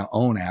Africa, they're going to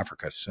own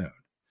Africa soon.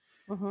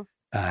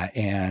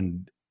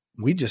 And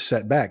we just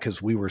sat back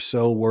because we were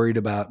so worried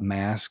about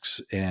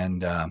masks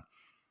and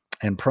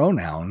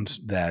pronouns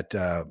that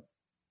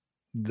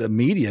the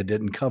media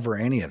didn't cover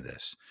any of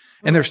this,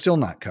 and they're still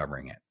not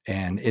covering it.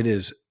 And it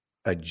is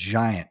a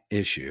giant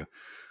issue.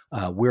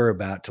 We're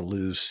about to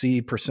lose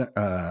sea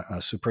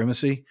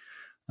supremacy.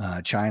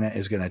 China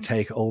is going to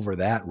take over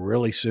that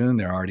really soon.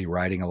 They're already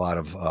writing a lot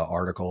of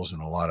articles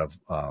and a lot of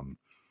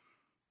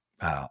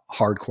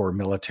hardcore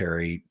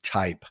military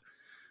type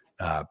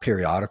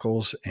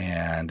periodicals,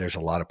 and there's a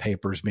lot of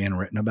papers being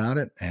written about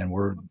it. And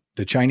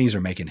the Chinese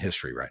are making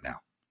history right now.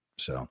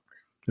 So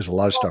there's a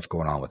lot of stuff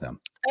going on with them.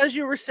 As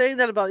you were saying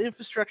that about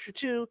infrastructure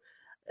too,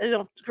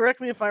 correct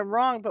me if I'm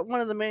wrong, but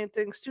one of the main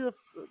things too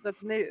that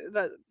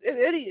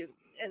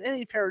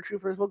any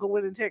paratroopers will go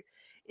in and take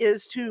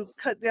is to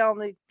cut down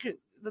the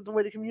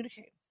way to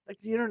communicate, like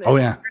the internet. Oh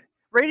yeah.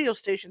 Radio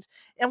stations.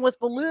 And with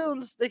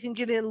balloons, they can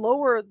get in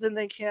lower than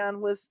they can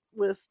with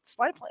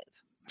spy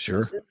planes.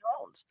 Sure. And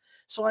drones.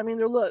 So I mean,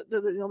 they're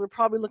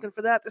probably looking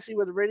for that to see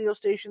where the radio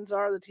stations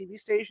are, the TV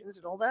stations,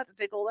 and all that, to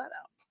take all that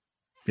out.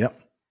 Yep.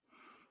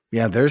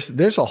 Yeah,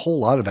 there's a whole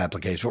lot of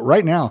applications. But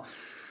right now,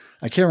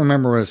 I can't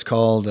remember what it's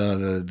called.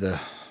 The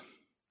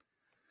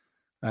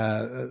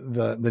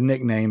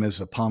nickname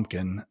is a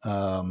pumpkin.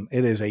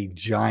 It is a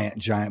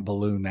giant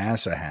balloon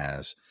NASA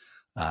has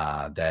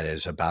that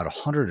is about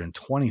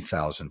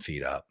 120,000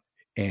 feet up,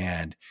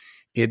 and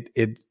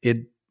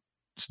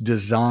it's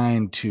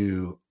designed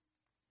to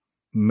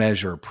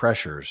measure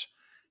pressures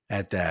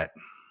at that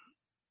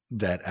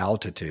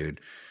altitude,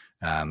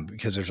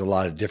 because there's a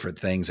lot of different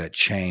things that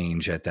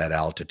change at that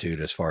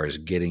altitude as far as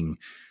getting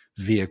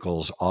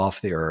vehicles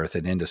off the Earth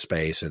and into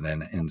space, and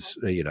then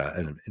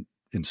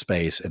in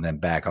space and then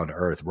back onto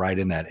Earth. Right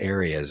in that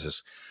area is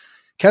this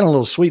kind of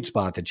little sweet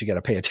spot that you got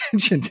to pay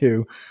attention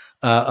to.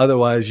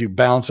 Otherwise you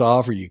bounce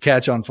off, or you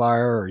catch on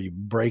fire, or you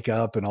break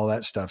up and all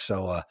that stuff.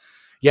 So,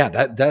 yeah,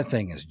 that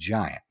thing is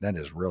giant. That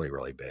is really,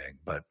 really big.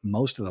 But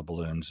most of the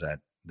balloons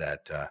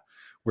that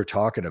we're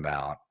talking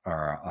about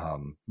are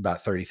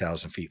about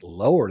 30,000 feet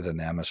lower than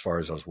them as far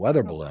as those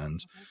weather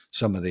balloons,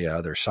 some of the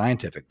other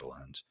scientific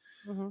balloons.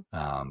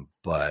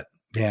 But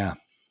yeah.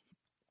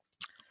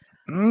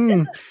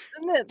 Isn't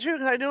it true?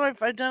 Because I know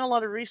I've done a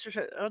lot of research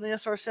on the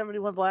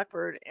SR-71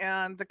 Blackbird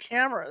and the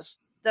cameras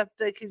that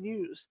they can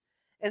use,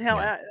 and how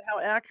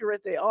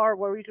accurate they are.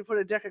 Where you can put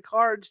a deck of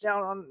cards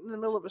down in the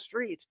middle of a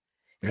street,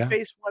 and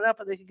face one up,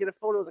 and they can get a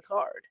photo of the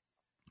card.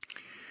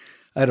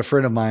 I had a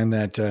friend of mine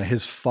that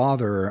his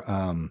father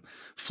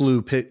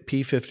flew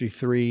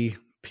P-53,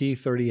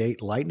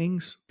 P-38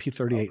 Lightnings,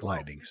 P-38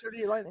 Lightnings.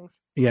 P-38 Lightnings.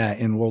 Yeah,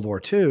 in World War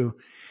II.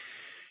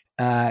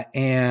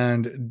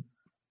 And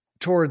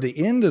toward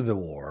the end of the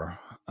war,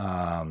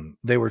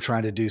 they were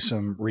trying to do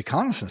some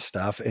reconnaissance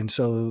stuff. And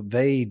so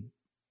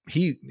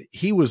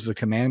he was the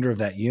commander of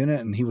that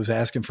unit, and he was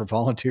asking for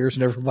volunteers,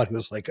 and everybody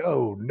was like,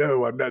 "Oh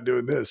no, I'm not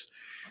doing this."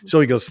 So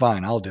he goes,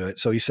 "Fine, I'll do it."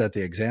 So he set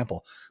the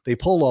example. They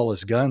pulled all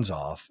his guns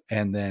off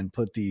and then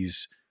put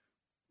these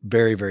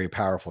very, very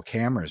powerful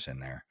cameras in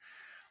there.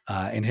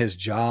 And his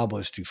job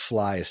was to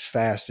fly as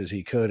fast as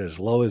he could, as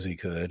low as he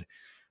could,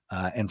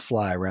 and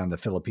fly around the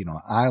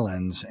Filipino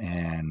islands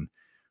and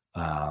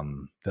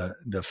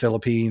the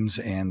Philippines.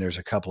 And there's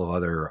a couple of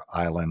other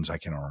islands. I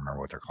can't remember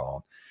what they're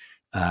called.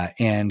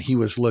 And he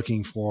was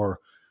looking for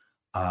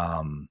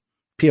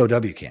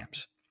POW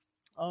camps.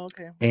 Oh,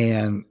 okay.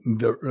 And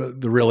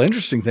the real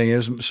interesting thing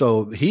is,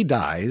 so he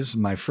dies.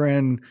 My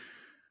friend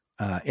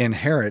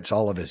inherits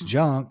all of his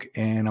junk,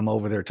 and I'm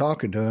over there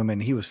talking to him,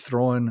 and he was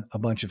throwing a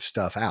bunch of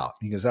stuff out.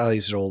 He goes, "Oh,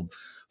 these are old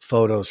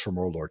photos from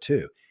World War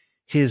II."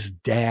 His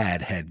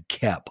dad had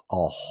kept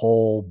a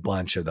whole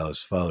bunch of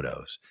those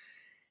photos,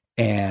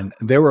 and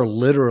they were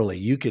literally,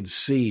 you could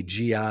see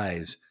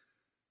GIs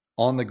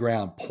on the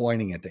ground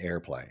pointing at the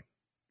airplane.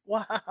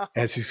 Wow.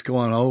 As he's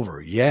going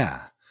over.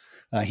 Yeah.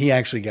 He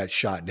actually got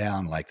shot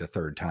down like the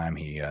third time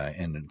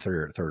in the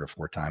third or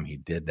fourth time he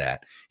did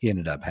that. He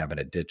ended up having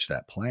to ditch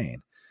that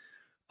plane.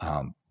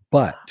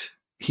 But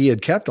he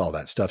had kept all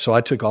that stuff. So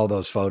I took all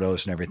those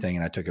photos and everything,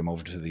 and I took him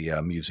over to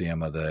the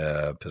Museum of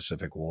the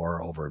Pacific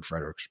War over in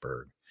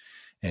Fredericksburg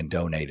and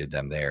donated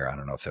them there. I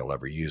don't know if they'll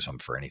ever use them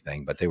for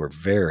anything, but they were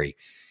very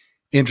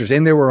interesting.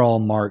 And they were all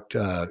marked,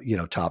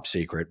 top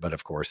secret, but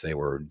of course they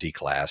were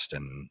declassed,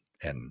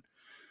 and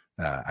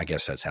I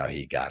guess that's how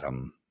he got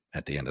them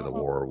at the end of the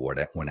war or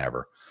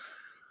whenever.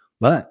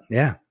 But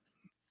yeah.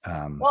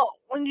 Well,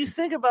 when you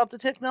think about the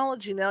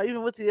technology now,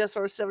 even with the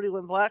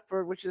SR-71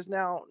 Blackbird, which is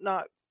now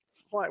not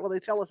flying, well, they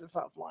tell us it's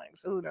not flying,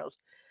 so who knows?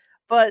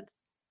 But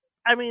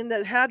I mean,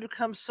 that had to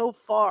come so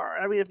far.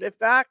 I mean, if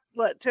back,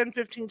 10,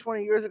 15,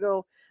 20 years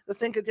ago, the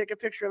thing could take a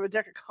picture of a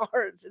deck of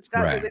cards, it's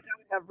got to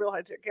have real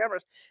high-tech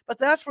cameras. But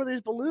that's where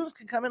these balloons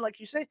can come in, like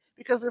you say,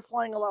 because they're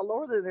flying a lot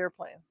lower than an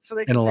airplane. So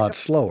they can a lot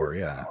slower,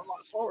 yeah. A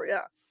lot slower,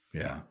 yeah.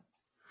 Yeah.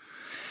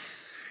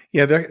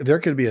 Yeah, there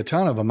could be a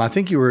ton of them. I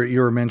think you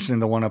were mentioning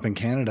the one up in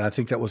Canada. I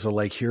think that was a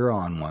Lake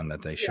Huron one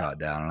that they shot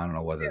down. And I don't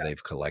know whether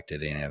they've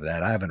collected any of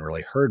that. I haven't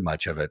really heard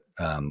much of it.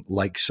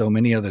 Like so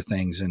many other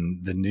things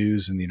in the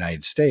news in the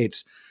United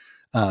States,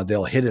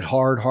 they'll hit it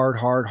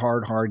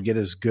hard, get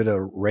as good a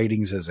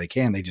ratings as they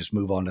can. They just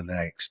move on to the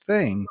next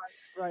thing.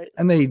 Right.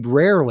 And they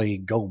rarely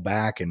go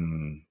back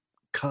and,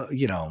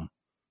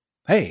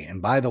 hey,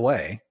 and by the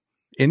way,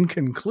 in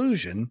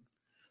conclusion,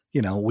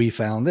 we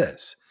found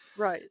this.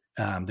 Right.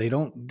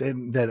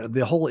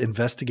 The whole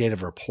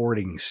investigative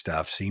reporting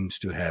stuff seems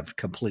to have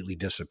completely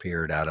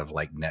disappeared out of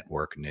like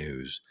network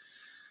news.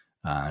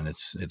 And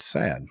it's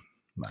sad.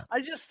 But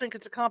I just think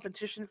it's a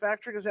competition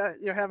factor because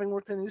having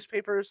worked in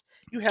newspapers,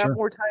 you have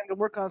more time to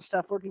work on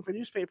stuff working for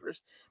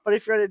newspapers. But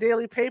if you're at a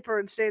daily paper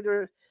and say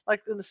they're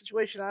like in the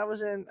situation I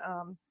was in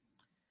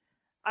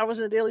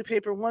a daily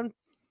paper one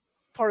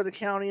part of the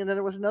county, and then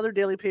there was another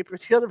daily paper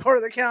at the other part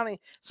of the county.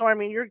 So I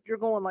mean, you're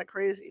going like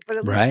crazy. But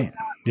at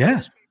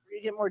least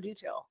you get more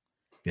detail,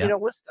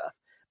 with stuff.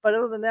 But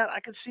other than that,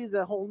 I could see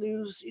the whole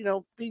news,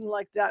 being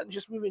like that and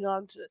just moving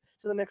on to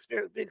the next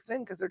big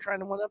thing because they're trying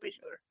to one up each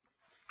other.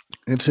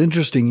 It's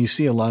interesting. You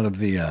see a lot of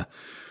the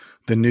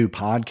new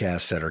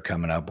podcasts that are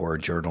coming up where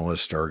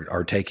journalists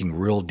are taking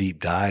real deep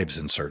dives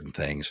in certain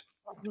things.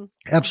 Mm-hmm.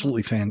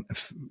 Absolutely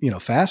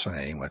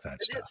fascinating with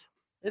that stuff.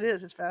 It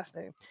is. It's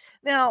fascinating.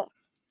 Now,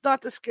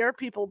 not to scare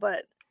people,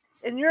 but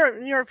in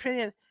your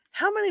opinion,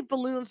 how many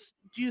balloons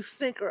do you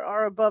think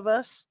are above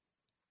us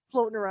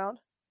floating around?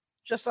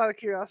 Just out of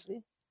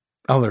curiosity.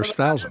 Oh, there's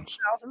thousands.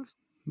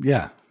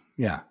 Yeah.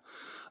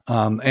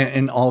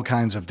 And all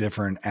kinds of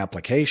different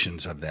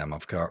applications of them,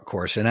 of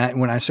course. And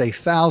when I say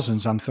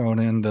thousands, I'm throwing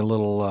in the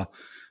little,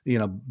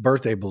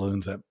 birthday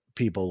balloons that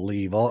people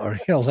leave, or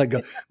like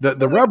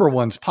the rubber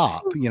ones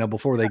pop,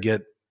 before they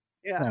get,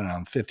 I don't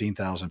know,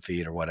 15,000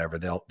 feet or whatever.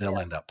 They'll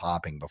end up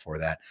popping before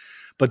that.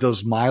 But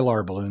those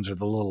Mylar balloons are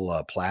the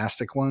little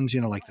plastic ones,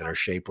 like that are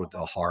shaped with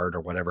a heart or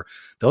whatever.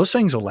 Those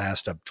things will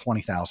last up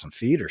 20,000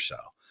 feet or so.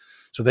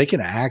 So they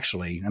can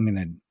actually,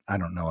 I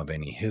don't know of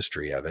any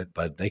history of it,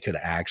 but they could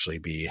actually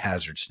be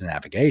hazards to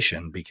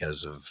navigation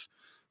because of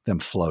them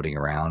floating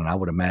around. And I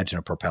would imagine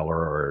a propeller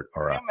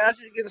or Can you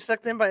imagine you getting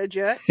sucked in by a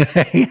jet?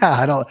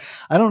 yeah,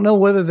 I don't know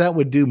whether that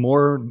would do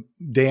more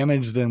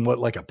damage than what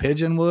like a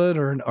pigeon would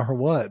or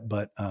what,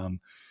 but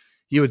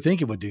you would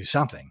think it would do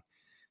something.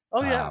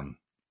 Oh yeah.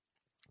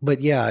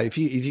 But yeah, if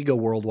you go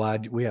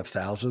worldwide, we have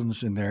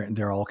thousands, and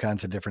there are all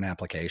kinds of different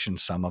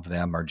applications. Some of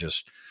them are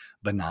just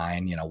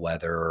benign,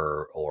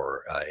 weather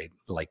or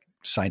like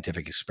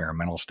scientific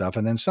experimental stuff,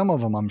 and then some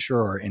of them I'm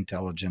sure are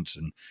intelligence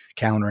and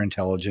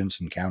counterintelligence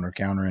and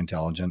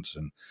counterintelligence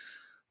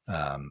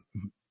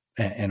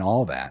and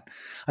all that.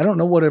 I don't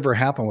know whatever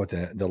happened with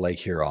the Lake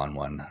Huron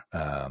one.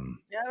 Yeah,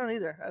 I don't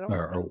either. I don't.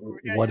 Or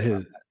what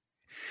his.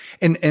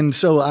 And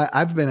so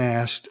I've been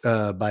asked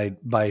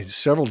by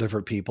several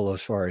different people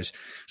as far as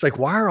it's like,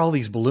 why are all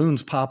these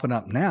balloons popping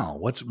up now?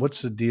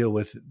 What's the deal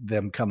with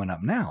them coming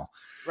up now?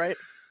 Right.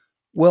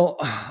 Well,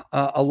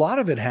 a lot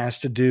of it has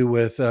to do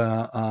with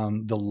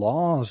the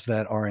laws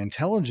that our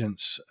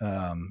intelligence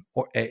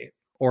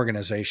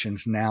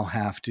organizations now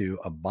have to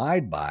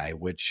abide by,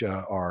 which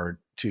are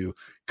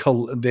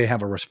they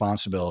have a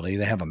responsibility,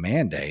 they have a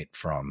mandate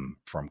from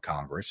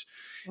Congress,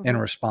 and a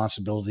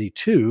responsibility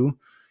to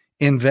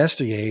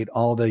investigate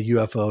all the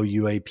UFO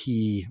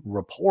UAP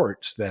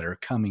reports that are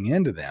coming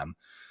into them.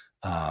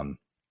 I'm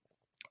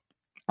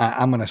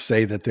going to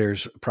say that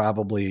there's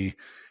probably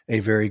a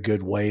very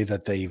good way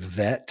that they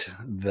vet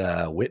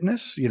the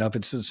witness. If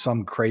it's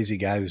some crazy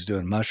guy who's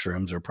doing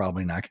mushrooms, they're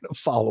probably not going to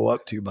follow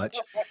up too much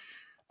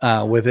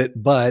with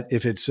it. But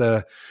if it's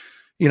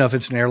if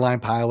it's an airline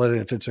pilot,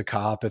 if it's a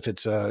cop, if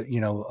it's a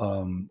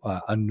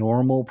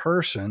normal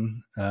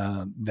person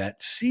that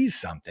sees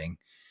something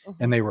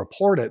and they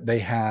report it, they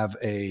have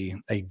a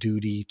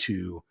duty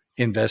to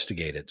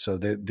investigate it. So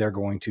they're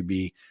going to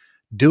be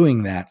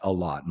doing that a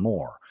lot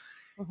more.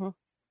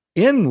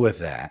 In with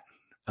that,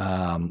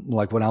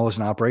 like when I was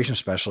an operations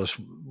specialist,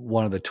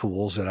 one of the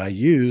tools that I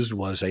used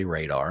was a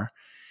radar.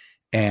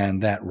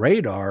 And that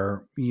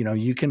radar,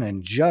 you can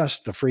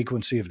adjust the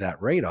frequency of that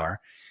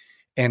radar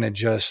and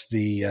adjust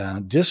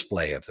the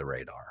display of the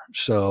radar.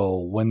 So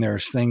when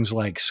there's things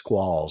like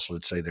squalls,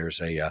 let's say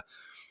there's a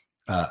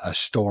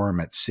storm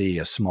at sea,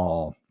 a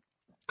small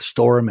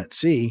storm at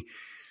sea,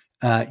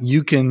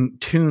 you can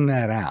tune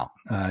that out.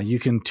 You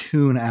can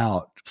tune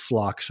out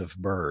flocks of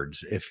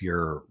birds if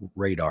your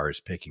radar is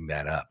picking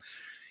that up.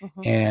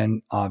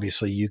 And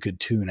obviously you could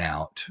tune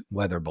out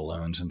weather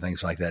balloons and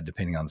things like that,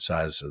 depending on the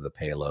size of the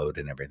payload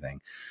and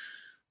everything.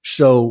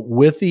 So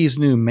with these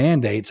new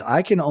mandates,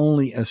 I can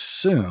only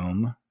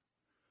assume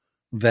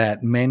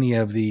that many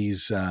of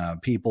these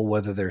people,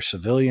 whether they're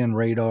civilian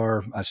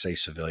radar, I say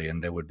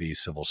civilian, that would be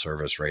civil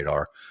service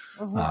radar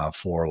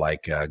for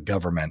like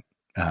government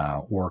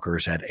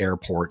workers at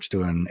airports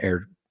doing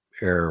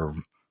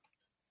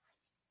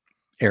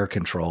air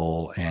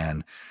control.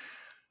 And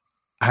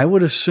I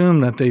would assume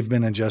that they've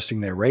been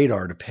adjusting their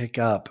radar to pick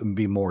up and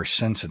be more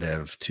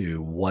sensitive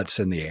to what's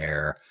in the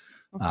air,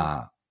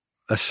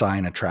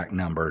 assign a track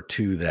number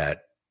to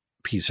that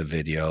piece of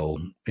video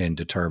and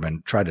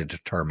try to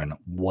determine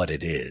what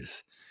it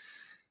is.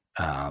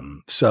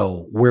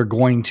 So we're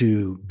going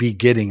to be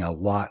getting a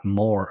lot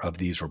more of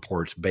these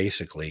reports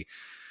basically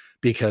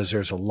because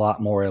there's a lot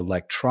more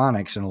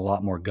electronics and a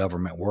lot more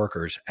government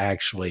workers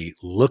actually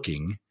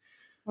looking.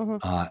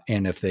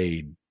 And if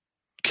they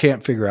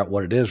can't figure out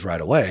what it is right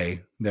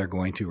away, they're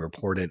going to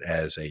report it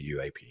as a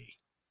UAP.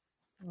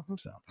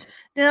 So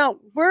now,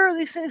 where are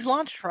these things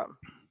launched from?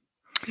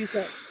 You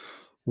think?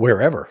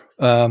 Wherever,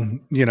 a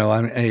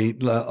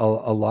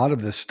lot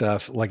of this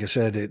stuff, like I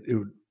said,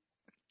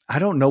 I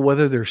don't know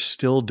whether they're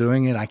still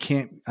doing it. I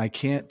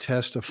can't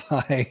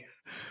testify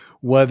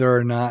whether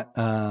or not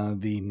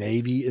the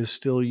Navy is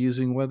still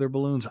using weather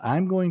balloons.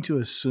 I'm going to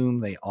assume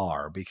they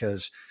are,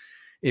 because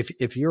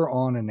if you're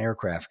on an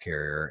aircraft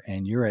carrier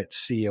and you're at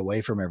sea away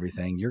from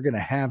everything, you're going to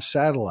have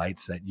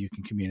satellites that you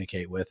can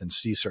communicate with and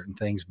see certain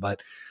things.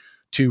 But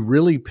to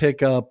really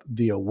pick up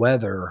the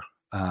weather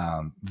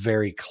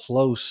very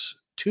close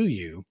to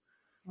you,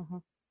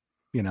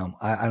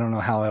 I don't know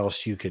how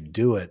else you could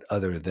do it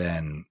other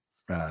than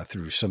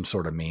through some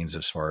sort of means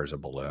as far as a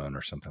balloon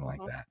or something like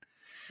that.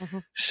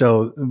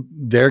 So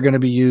they're going to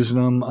be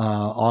using them.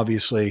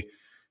 Obviously,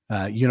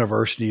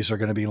 universities are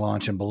going to be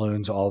launching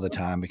balloons all the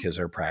time because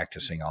they're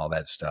practicing all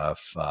that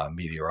stuff,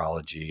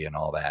 meteorology and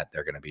all that.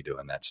 They're going to be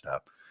doing that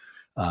stuff.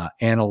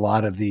 And a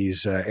lot of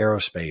these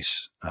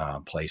aerospace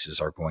places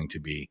are going to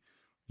be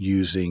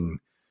using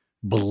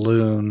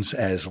balloons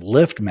as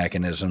lift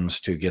mechanisms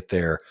to get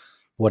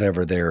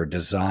whatever their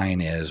design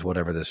is,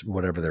 whatever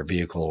their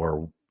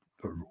vehicle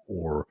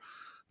or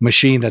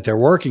machine that they're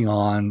working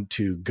on,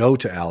 to go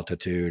to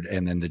altitude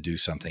and then to do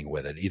something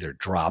with it, either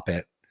drop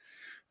it,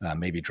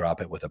 maybe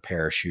drop it with a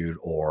parachute,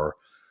 or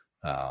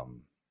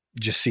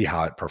just see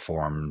how it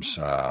performs.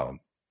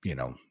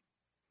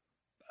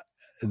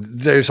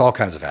 There's all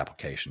kinds of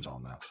applications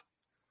on those.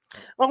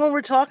 Well, when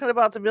we're talking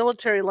about the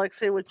military, like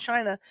say with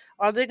China,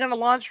 are they going to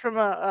launch from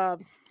a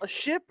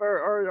ship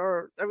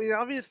or I mean,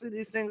 obviously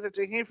these things that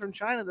they came from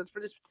China, that's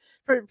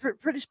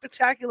pretty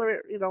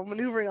spectacular,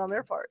 maneuvering on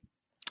their part.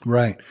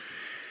 Right.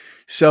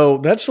 So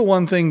that's the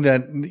one thing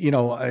that,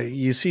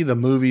 you see the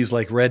movies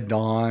like Red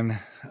Dawn.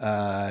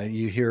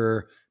 You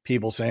hear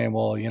people saying,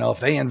 well, if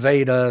they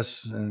invade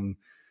us and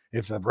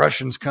if the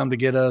Russians come to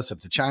get us,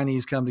 if the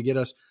Chinese come to get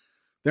us,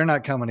 they're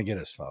not coming to get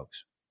us,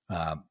 folks.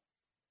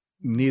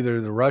 Neither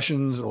the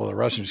Russians or the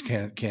Russians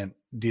can't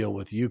deal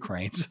with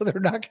Ukraine. So they're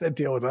not going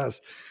to deal with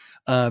us.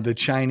 The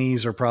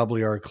Chinese are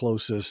probably our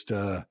closest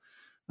to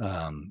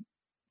an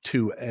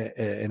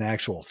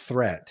actual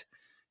threat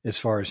as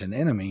far as an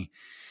enemy.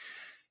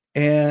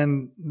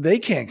 And they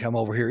can't come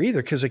over here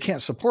either because they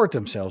can't support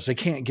themselves. They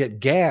can't get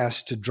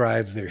gas to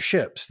drive their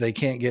ships. They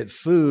can't get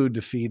food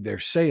to feed their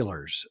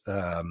sailors.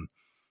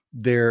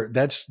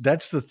 That's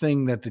the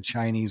thing that the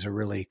Chinese are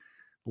really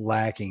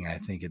lacking, I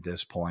think, at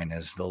this point,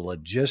 is the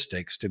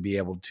logistics to be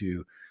able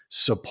to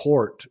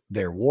support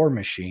their war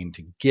machine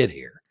to get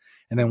here.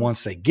 And then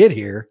once they get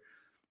here,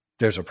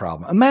 there's a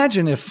problem.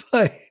 Imagine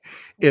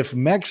if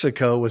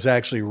Mexico was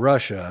actually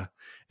Russia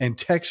and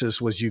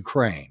Texas was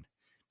Ukraine.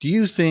 Do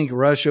you think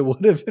Russia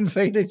would have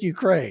invaded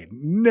Ukraine?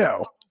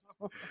 No.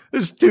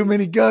 There's too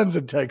many guns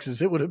in Texas.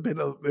 It would have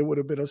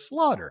been a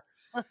slaughter.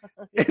 Yeah.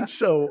 And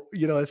so,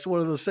 it's one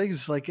of those things.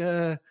 It's like,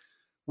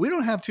 we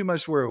don't have too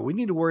much to worry. We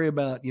need to worry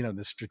about,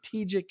 the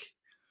strategic,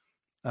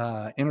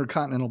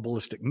 intercontinental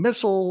ballistic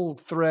missile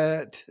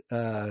threat,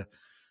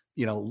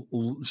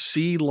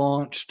 sea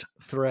launched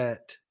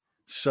threat,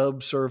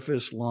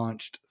 subsurface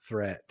launched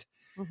threat,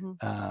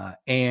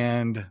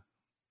 and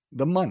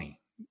the money.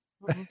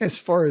 As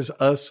far as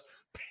us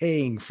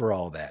paying for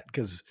all that,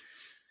 because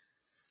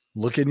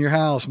look in your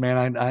house,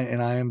 man.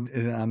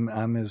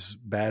 I'm as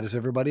bad as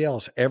everybody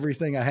else.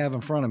 Everything I have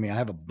in front of me, I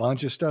have a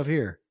bunch of stuff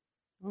here.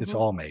 It's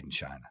all made in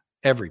China.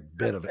 Every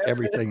bit of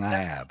everything I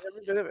have.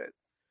 Every bit of it.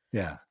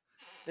 Yeah.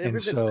 Every and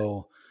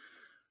so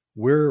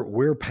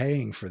we're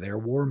paying for their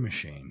war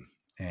machine,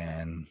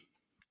 and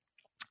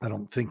I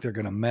don't think they're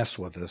going to mess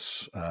with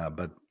us.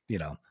 But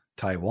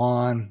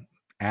Taiwan,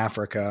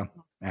 Africa's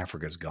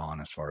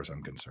gone as far as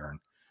I'm concerned.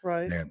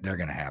 Right. They're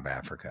going to have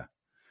Africa.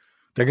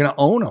 They're going to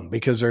own them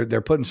because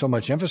they're putting so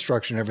much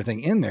infrastructure and everything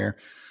in there.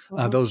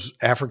 Those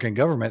African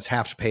governments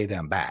have to pay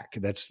them back.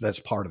 That's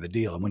part of the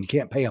deal. And when you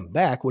can't pay them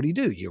back, what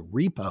do? You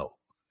repo.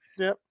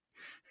 Yep.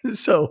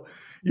 So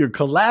your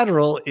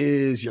collateral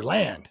is your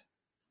land.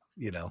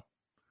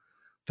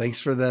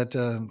 Thanks for that.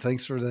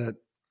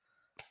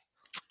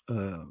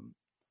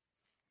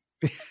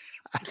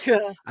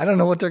 Yeah. I don't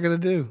know what they're going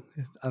to do.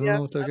 I don't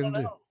know what they're going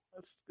to do.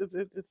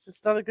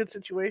 It's not a good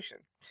situation.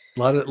 A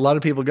lot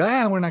of people go,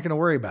 we're not going to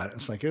worry about it.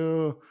 It's like,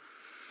 you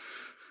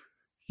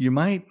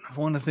might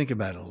want to think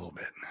about it a little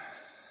bit.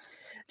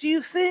 Do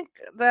you think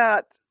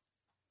that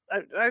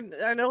I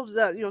know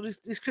that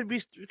these could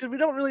be, because we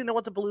don't really know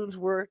what the balloons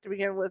were to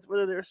begin with,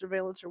 whether they're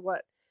surveillance or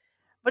what.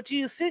 But do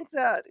you think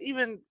that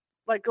even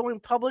like going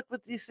public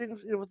with these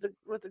things,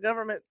 with the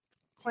government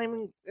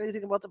claiming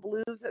anything about the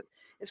balloons, that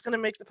it's going to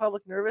make the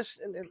public nervous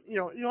and you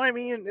know what I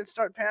mean, and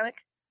start panic?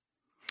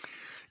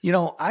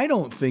 I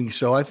don't think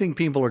so. I think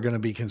people are going to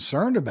be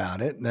concerned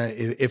about it.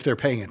 If they're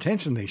paying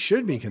attention, they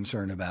should be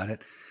concerned about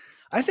it.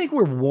 I think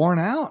we're worn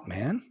out,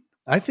 man.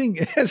 I think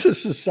as a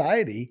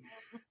society,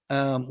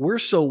 we're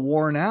so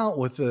worn out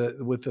with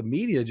the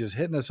media just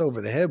hitting us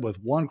over the head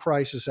with one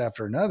crisis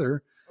after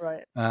another.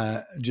 Right.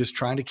 Just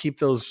trying to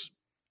keep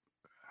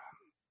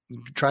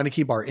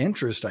our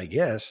interest, I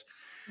guess.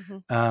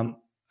 I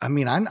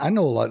mean, I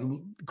know a lot.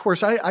 Of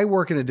course, I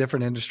work in a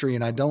different industry,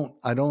 and I don't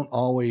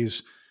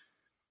always.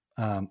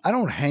 I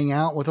don't hang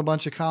out with a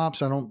bunch of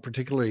cops. I don't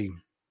particularly.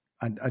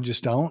 I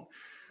just don't.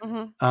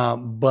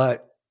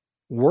 But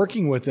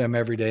working with them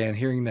every day and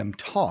hearing them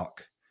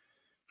talk,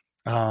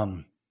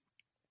 man,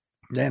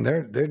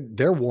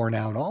 they're worn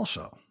out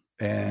also.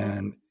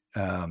 And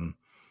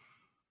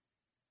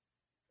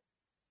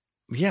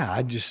yeah,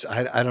 I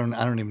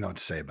don't even know what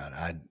to say about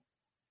it.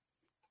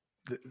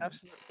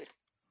 Absolutely.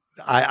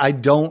 I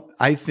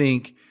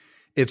think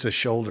it's a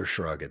shoulder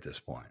shrug at this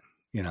point.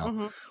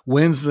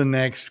 When's the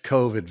next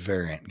COVID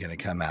variant going to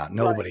come out?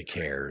 Nobody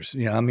cares.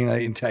 I mean,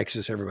 in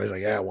Texas, everybody's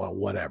like, well,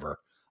 whatever.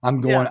 I'm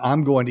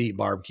going to eat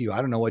barbecue. I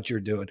don't know what you're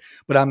doing,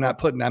 but I'm not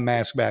putting that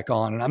mask back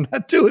on, and I'm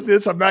not doing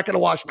this. I'm not going to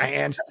wash my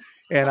hands,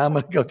 and I'm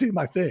going to go do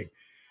my thing.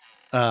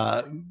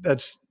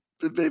 That's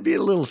maybe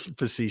a little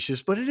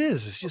facetious, but it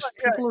is. It's just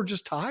people are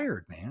just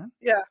tired, man.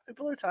 Yeah,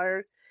 people are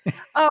tired.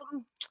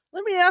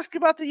 Let me ask you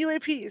about the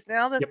UAPs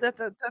now that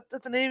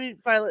the Navy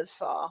pilots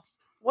saw.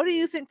 What do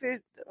you think they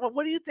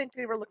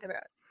were looking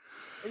at,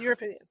 in your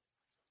opinion?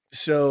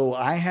 So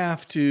I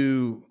have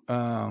to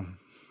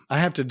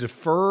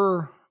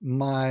defer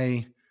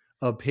my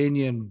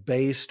opinion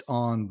based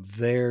on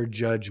their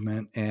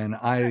judgment, and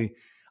I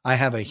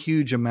have a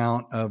huge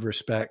amount of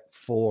respect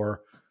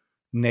for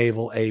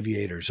naval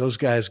aviators. Those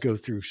guys go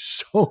through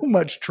so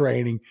much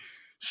training,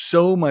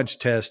 so much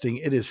testing.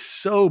 It is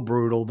so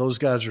brutal. Those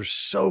guys are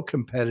so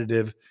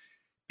competitive.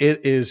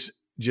 It is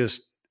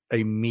just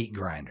a meat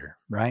grinder,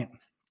 right?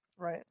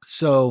 Right.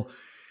 So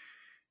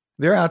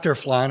they're out there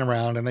flying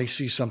around and they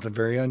see something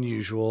very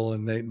unusual,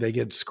 and they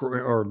get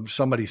or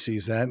somebody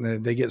sees that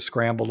and they get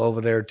scrambled over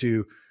there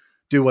to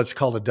do what's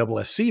called a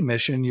WSC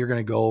mission. You're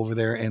going to go over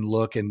there and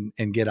look and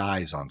get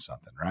eyes on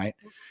something, right?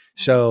 Mm-hmm.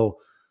 So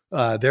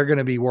they're going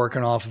to be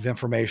working off of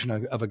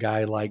information of a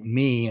guy like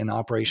me, an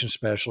operations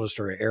specialist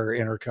or air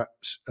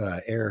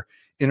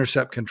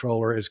intercept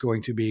controller, is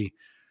going to be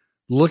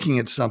looking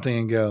at something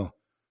and go,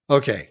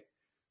 okay,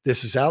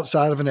 this is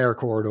outside of an air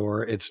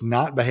corridor. It's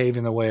not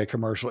behaving the way a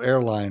commercial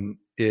airline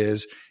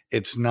is.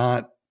 It's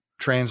not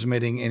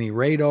transmitting any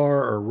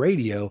radar or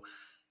radio,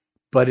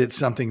 but it's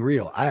something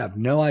real. I have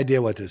no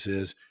idea what this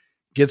is.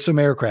 Get some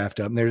aircraft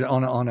up. And they're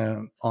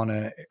on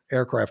a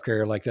aircraft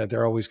carrier like that.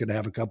 They're always going to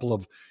have a couple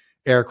of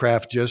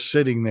aircraft just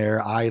sitting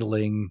there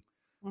idling,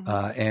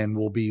 and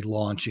will be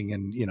launching,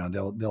 and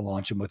they'll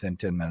launch them within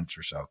 10 minutes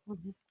or so.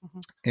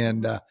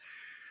 And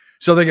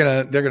so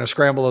they're gonna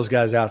scramble those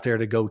guys out there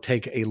to go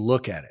take a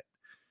look at it.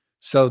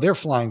 So they're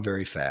flying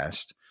very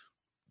fast,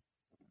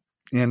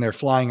 and they're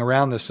flying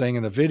around this thing.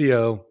 In the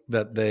video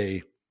that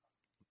they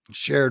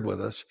shared with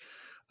us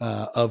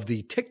of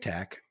the Tic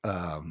Tac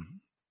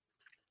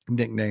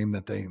nickname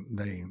that they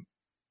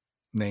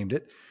named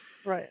it,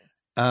 right?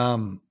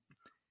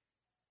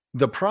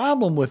 The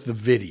problem with the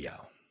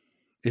video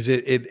is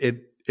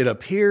it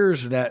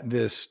appears that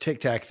this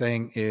Tic Tac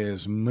thing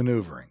is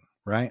maneuvering,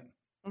 right?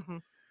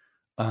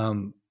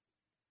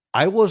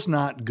 I was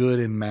not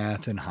good in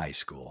math in high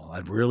school.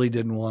 I really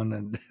didn't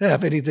want to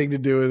have anything to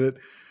do with it.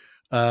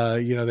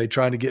 They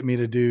tried to get me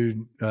to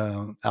do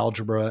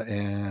algebra,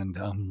 and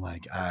I'm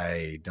like,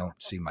 I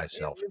don't see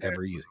myself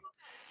ever using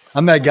it.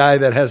 I'm that guy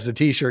that has the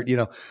t-shirt,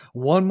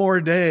 one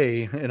more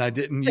day, and I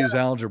didn't use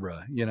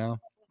algebra,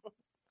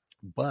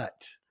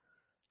 but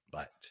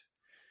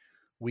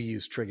we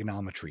use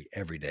trigonometry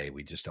every day.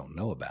 We just don't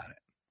know about it.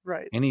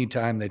 Right.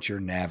 Anytime that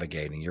you're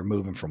navigating, you're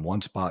moving from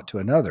one spot to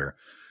another,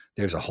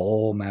 there's a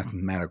whole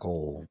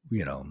mathematical,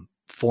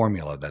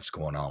 formula that's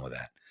going on with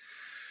that.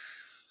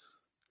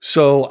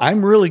 So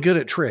I'm really good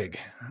at trig.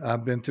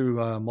 I've been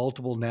through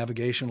multiple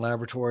navigation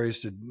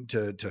laboratories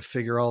to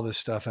figure all this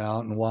stuff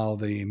out. And while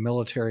the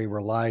military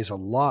relies a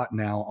lot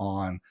now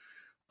on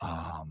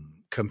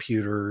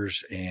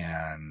computers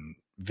and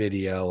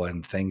video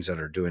and things that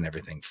are doing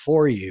everything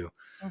for you,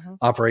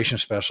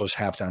 operations specialists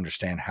have to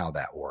understand how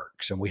that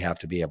works. And we have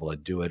to be able to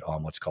do it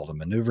on what's called a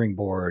maneuvering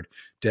board,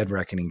 dead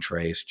reckoning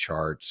trace,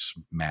 charts,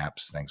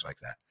 maps, things like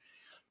that.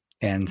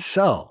 And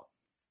so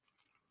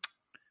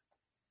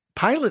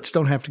pilots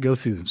don't have to go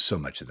through so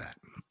much of that.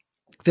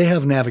 They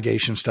have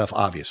navigation stuff,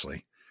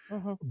 obviously,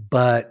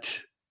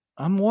 but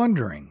I'm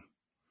wondering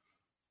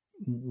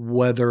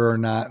whether or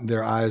not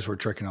their eyes were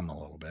tricking them a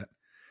little bit.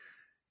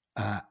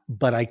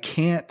 But I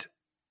can't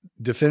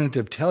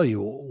definitive tell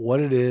you what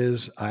it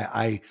is.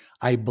 I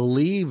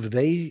believe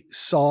they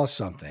saw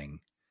something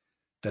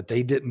that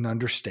they didn't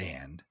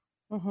understand,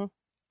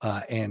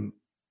 and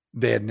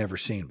they had never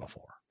seen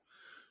before.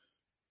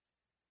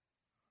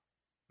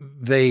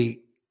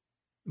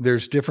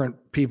 There's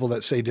different people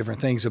that say different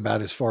things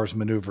about as far as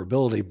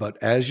maneuverability, but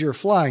as you're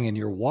flying and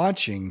you're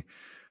watching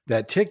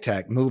that Tic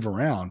Tac move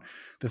around,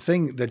 the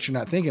thing that you're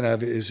not thinking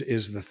of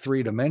is the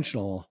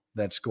 3-dimensional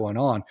that's going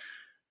on.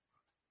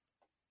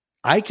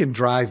 I can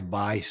drive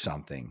by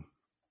something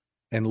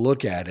and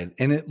look at it,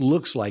 and it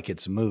looks like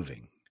it's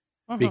moving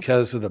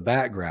because of the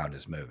background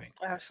is moving.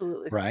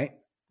 Absolutely. Right?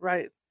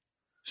 Right.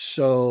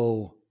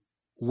 So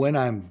when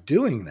I'm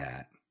doing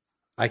that,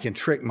 I can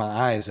trick my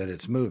eyes that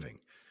it's moving.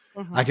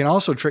 I can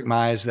also trick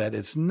my eyes that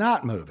it's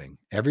not moving.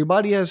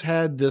 Everybody has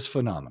had this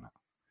phenomenon.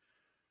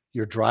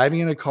 You're driving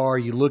in a car,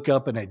 you look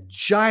up, and a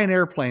giant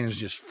airplane is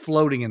just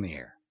floating in the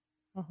air.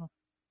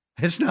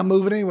 It's not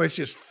moving anywhere. It's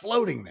just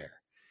floating there.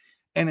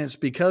 And it's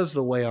because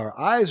the way our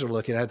eyes are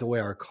looking at it, the way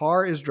our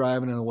car is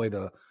driving, and the way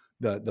the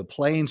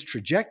plane's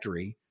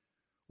trajectory,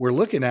 we're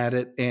looking at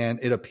it, and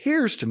it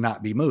appears to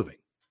not be moving,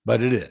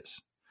 but it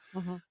is.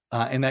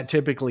 And that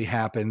typically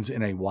happens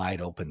in a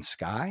wide open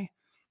sky.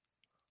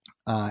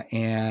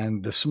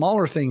 And the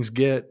smaller things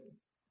get,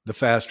 the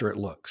faster it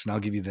looks. And I'll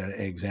give you that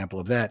example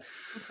of that.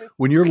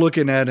 When you're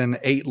looking at an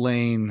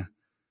 8-lane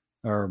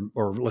or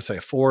let's say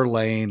a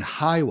 4-lane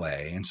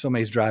highway, and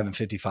somebody's driving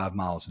 55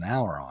 miles an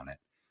hour on it,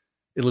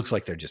 it looks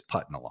like they're just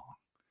putting along.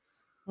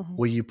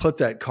 Well, you put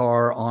that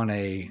car on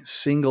a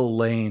single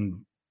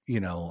lane,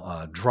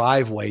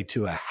 driveway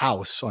to a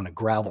house on a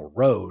gravel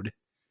road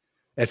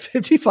at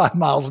 55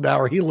 miles an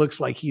hour, he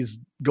looks like he's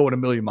going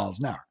 1,000,000 miles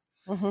an hour.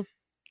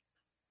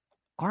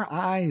 Our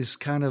eyes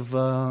kind of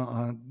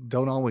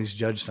don't always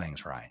judge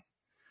things right.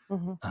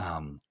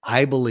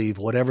 I believe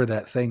whatever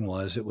that thing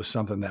was, it was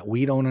something that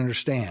we don't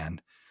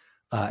understand,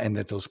 and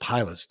that those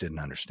pilots didn't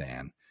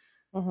understand.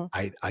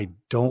 I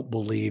don't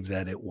believe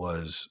that it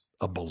was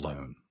a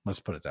balloon. Let's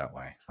put it that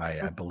way.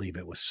 I believe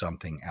it was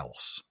something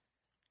else.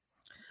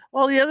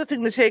 Well, the other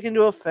thing to take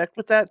into effect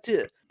with that,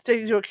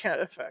 take into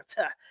account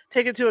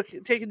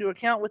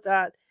with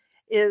that,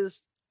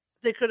 is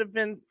they could have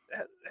been,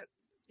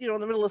 in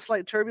the middle of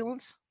slight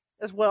turbulence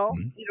as well,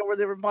 Mhm. where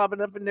they were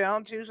bobbing up and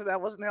down too, so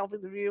that wasn't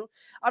helping the view.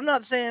 I'm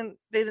not saying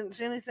they didn't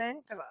see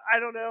anything because I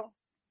don't know.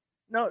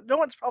 No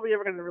one's probably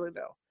ever going to really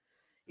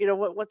know,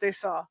 what they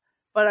saw.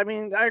 But I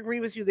mean, I agree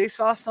with you. They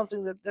saw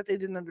something that they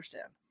didn't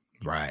understand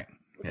Right.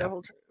 with Yeah.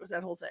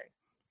 that whole thing.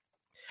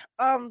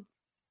 Um,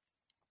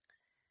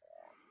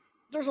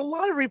 there's a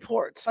lot of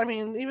reports. I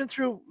mean, even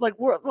through like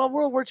World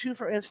War II,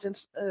 for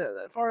instance,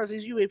 as far as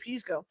these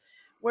UAPs go,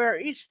 where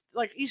each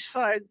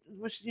side,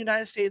 which is the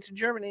United States and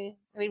Germany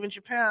and even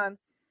Japan,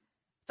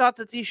 thought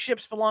that these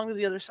ships belonged to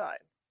the other side.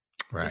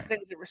 These Right.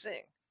 things that we're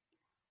seeing.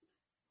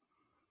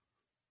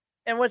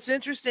 And what's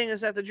interesting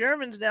is that the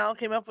Germans now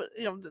came up with,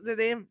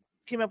 they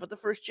came up with the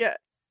first jet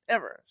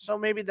ever. So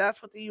maybe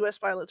that's what the U.S.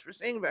 pilots were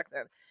seeing back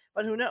then.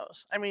 But who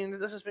knows? I mean,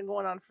 this has been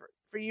going on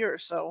for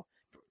years, so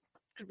it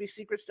could be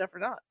secret stuff or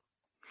not.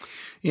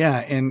 Yeah,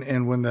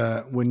 and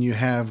when you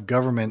have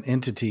government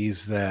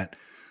entities that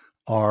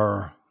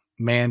are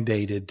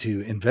mandated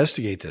to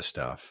investigate this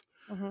stuff,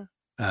 Mm-hmm.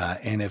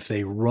 and if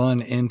they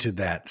run into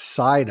that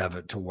side of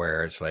it to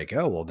where it's like,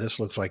 oh, well, this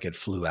looks like it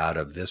flew out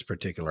of this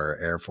particular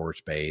Air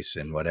Force base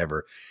and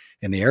whatever,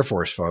 and the Air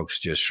Force folks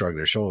just shrug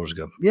their shoulders and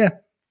go, yeah,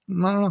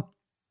 no,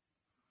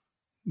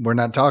 we're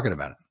not talking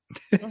about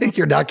it. Mm-hmm.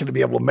 You're not going to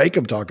be able to make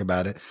them talk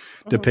about it,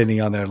 Mm-hmm.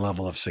 depending on their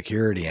level of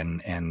security,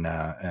 and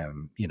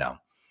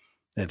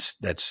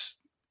that's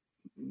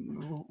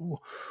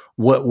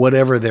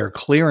whatever their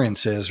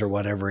clearance is or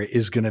whatever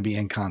is going to be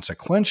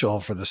inconsequential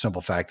for the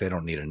simple fact they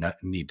don't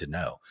need to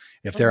know.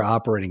 If they're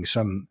operating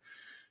some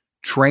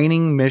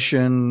training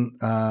mission,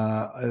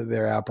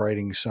 they're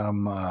operating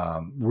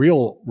some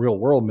real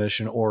world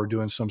mission, or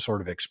doing some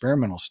sort of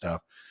experimental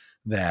stuff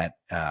that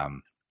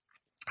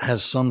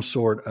has some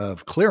sort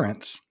of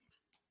clearance,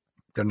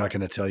 they're not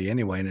going to tell you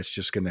anyway, and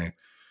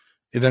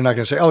they're not going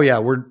to say, oh yeah,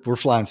 we're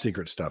flying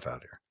secret stuff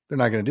out here. They're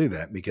not going to do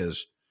that,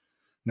 because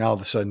now all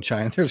of a sudden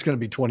there's going to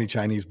be 20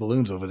 Chinese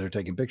balloons over there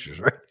taking pictures,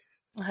 right?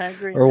 I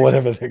agree. Or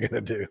whatever they're going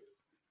to do.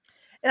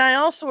 And I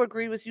also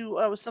agree with you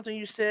with something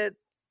you said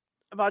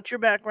about your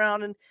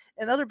background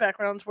and other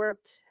backgrounds where,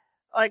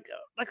 like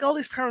all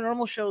these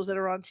paranormal shows that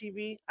are on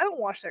TV, I don't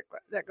watch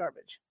that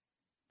garbage.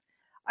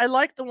 I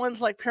like the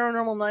ones like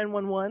Paranormal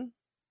 911,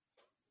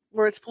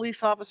 where it's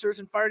police officers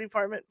and fire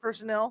department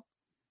personnel,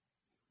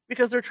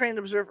 because they're trained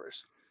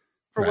observers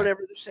for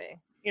whatever they're seeing.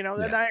 And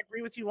I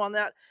agree with you on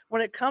that.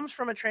 When it comes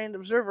from a trained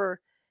observer,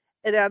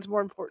 it adds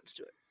more importance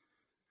to it.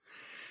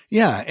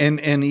 Yeah,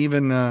 and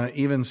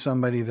even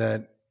somebody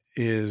that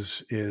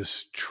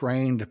is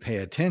trained to pay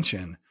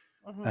attention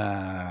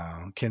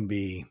can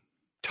be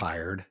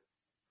tired.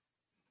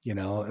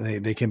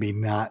 They can be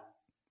not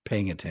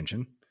paying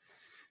attention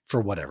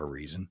for whatever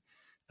reason.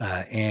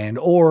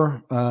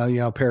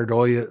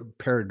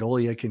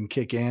 Pareidolia can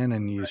kick in,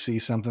 and you see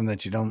something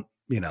that you don't,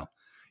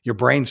 your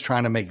brain's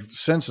trying to make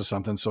sense of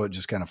something. So it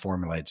just kind of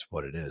formulates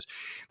what it is.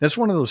 That's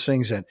one of those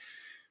things that,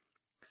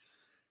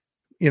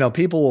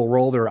 people will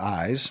roll their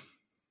eyes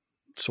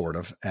sort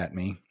of at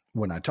me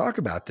when I talk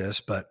about this,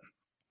 but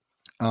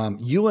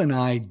you and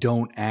I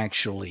don't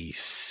actually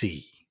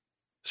see.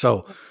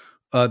 So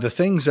the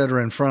things that are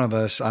in front of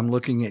us, I'm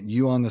looking at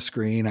you on the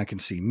screen. I can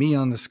see me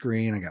on the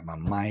screen. I got my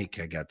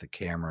mic. I got the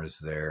cameras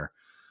there.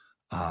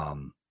 I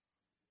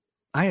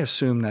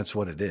assume that's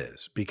what it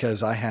is,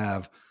 because I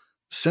have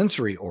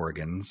sensory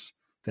organs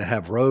that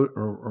have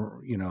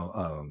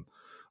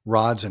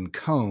rods and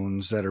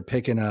cones that are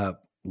picking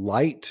up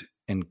light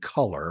and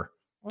color,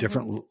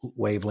 different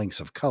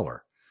wavelengths of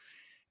color.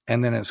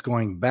 And then it's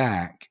going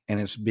back and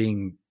it's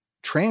being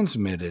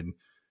transmitted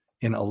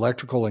in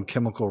electrical and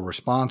chemical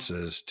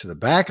responses to the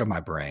back of my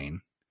brain.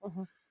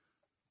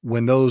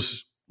 When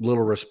those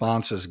little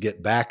responses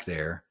get back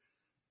there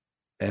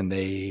and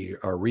they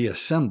are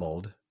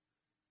reassembled,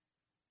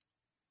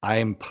 I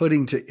am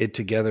putting it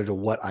together to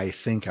what I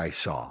think I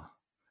saw.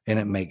 And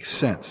it makes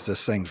sense.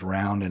 This thing's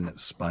round and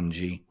it's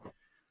spongy.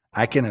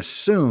 I can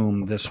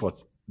assume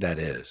what that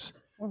is.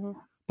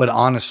 But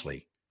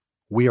honestly,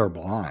 we are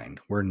blind.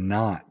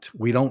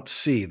 We don't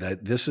see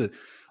that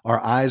our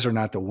eyes are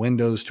not the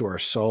windows to our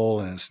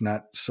soul, and it's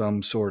not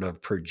some sort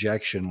of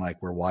projection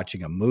like we're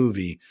watching a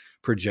movie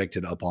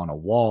projected up on a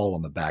wall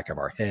on the back of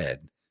our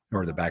head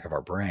or the back of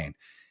our brain.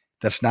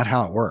 That's not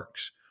how it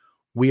works.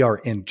 We are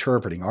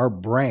interpreting. Our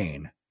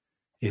brain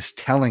is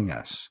telling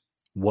us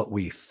what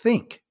we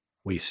think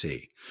we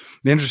see.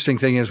 The interesting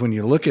thing is, when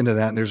you look into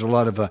that, and there's a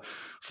lot of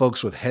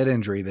folks with head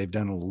injury, they've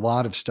done a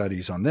lot of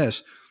studies on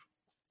this,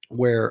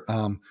 where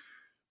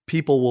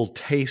people will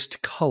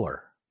taste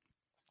color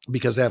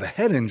because they have a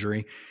head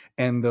injury,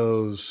 and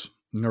those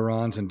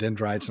neurons and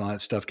dendrites and all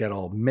that stuff get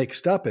all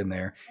mixed up in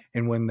there.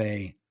 And when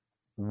they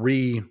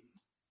repaired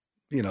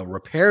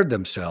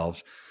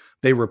themselves,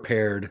 they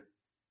repaired,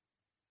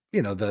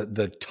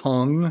 the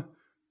tongue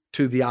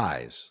to the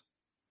eyes.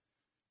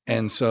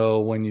 And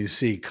so when you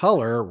see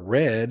color,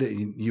 red,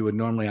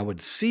 I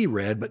would see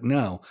red, but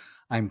no,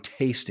 I'm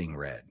tasting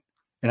red.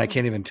 And I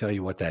can't even tell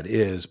you what that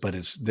is, but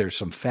there's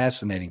some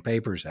fascinating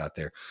papers out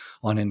there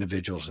on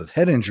individuals with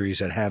head injuries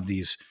that have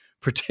these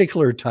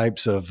particular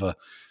types of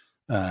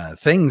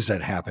things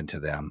that happen to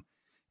them.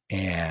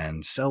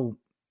 And so,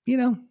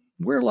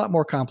 we're a lot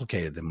more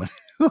complicated than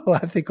I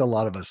think a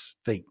lot of us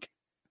think.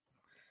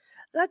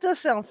 That does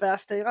sound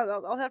fascinating.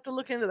 I'll have to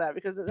look into that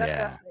because that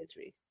fascinates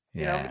me.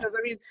 Because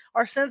I mean,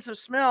 our sense of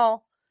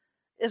smell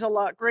is a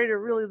lot greater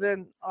really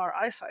than our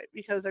eyesight,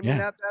 because I mean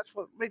that's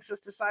what makes us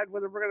decide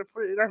whether we're going to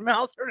put it in our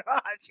mouth or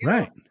not.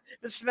 Right.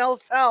 If it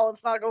smells foul,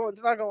 it's not going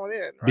in.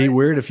 Right? Be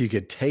weird if you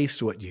could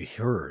taste what you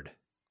heard.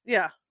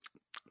 Yeah.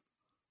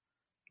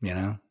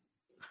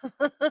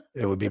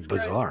 It would be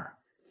bizarre.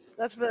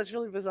 That's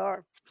really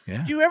bizarre.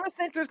 Yeah. Do you ever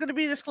think there's going to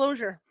be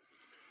disclosure?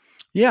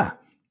 Yeah.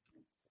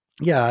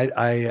 Yeah,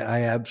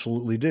 I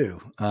absolutely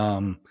do.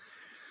 I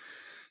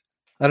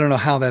don't know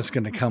how that's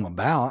going to come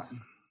about.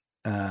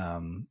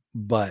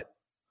 But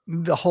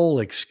the whole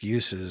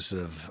excuses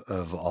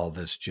of all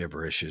this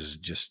gibberish is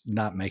just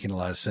not making a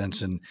lot of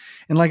sense. And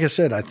like I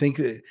said, I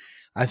think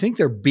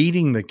they're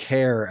beating the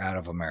care out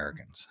of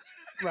Americans.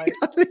 Right.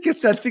 I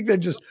think they're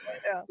just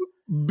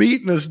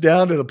beating us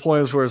down to the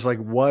point where it's like,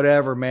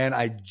 whatever, man,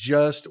 I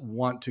just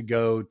want to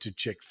go to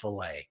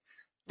Chick-fil-A.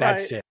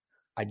 That's it.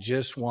 I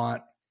just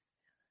want,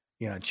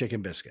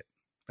 chicken biscuit.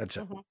 That's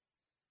it.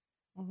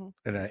 Mm-hmm.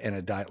 And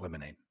a diet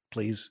lemonade,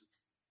 please.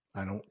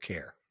 I don't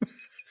care.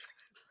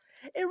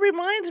 It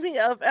reminds me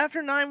of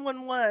after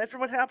 911, after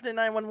what happened in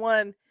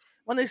 911,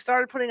 when they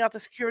started putting out the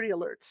security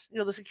alerts,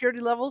 the security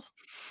levels.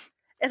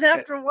 And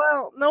after a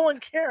while, no one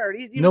cared.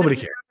 Nobody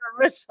cared.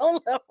 Red zone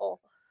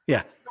level.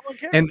 Yeah. No one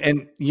cared.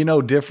 And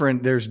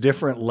there's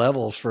different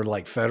levels for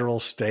like federal,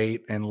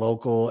 state, and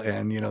local.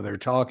 And, they're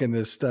talking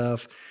this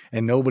stuff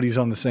and nobody's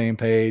on the same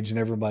page and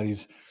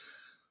everybody's,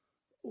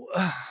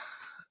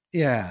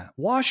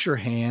 wash your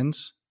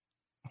hands.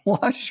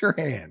 Wash your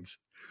hands.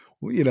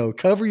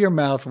 Cover your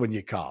mouth when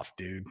you cough,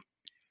 dude.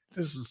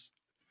 This is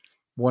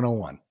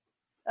 101.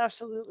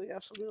 Absolutely.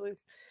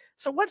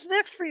 So what's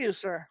next for you,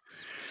 sir?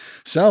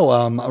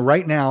 So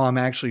right now I'm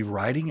actually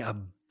writing a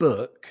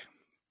book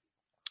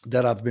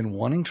that I've been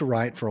wanting to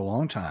write for a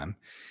long time.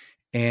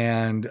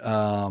 And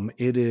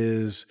it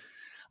is,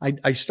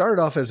 I started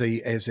off as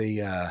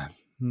a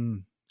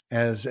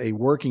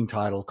working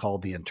title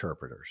called The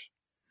Interpreters.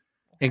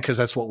 And because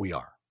that's what we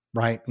are,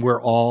 right?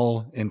 We're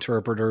all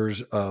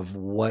interpreters of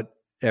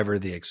whatever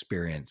the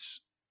experience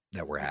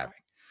that we're having.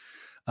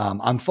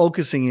 I'm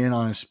focusing in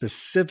on a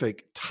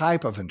specific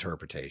type of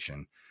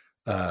interpretation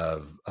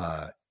of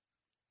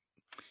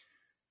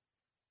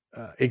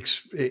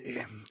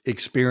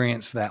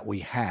experience that we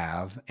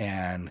have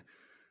and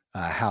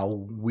how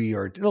we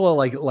are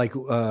like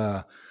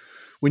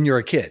when you're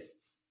a kid,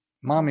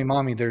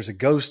 mommy, there's a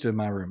ghost in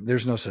my room.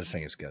 There's no such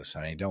thing as ghosts,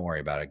 honey. Don't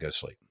worry about it. Go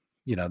sleep.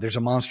 There's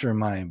a monster in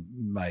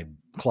my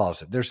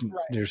closet. There's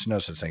no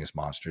such thing as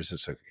monsters.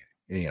 It's okay.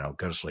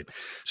 Go to sleep.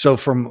 So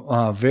from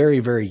very,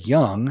 very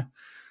young,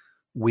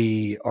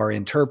 we are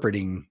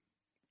interpreting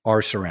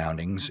our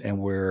surroundings, and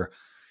we're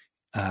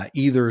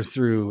either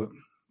through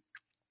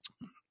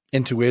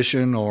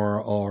intuition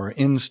or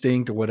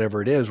instinct or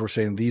whatever it is, we're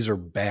saying these are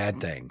bad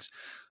things.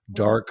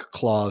 Dark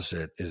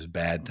closet is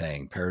bad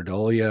thing.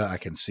 Pareidolia, I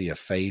can see a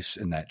face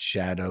in that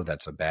shadow.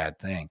 That's a bad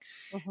thing.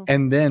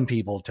 And then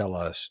people tell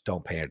us,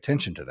 don't pay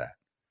attention to that.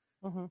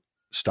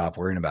 Stop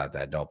worrying about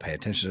that. Don't pay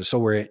attention to it. So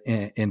we're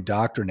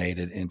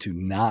indoctrinated into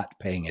not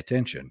paying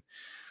attention.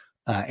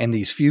 And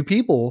these few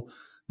people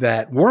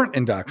that weren't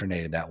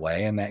indoctrinated that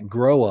way and that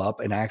grow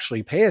up and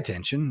actually pay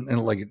attention,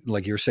 and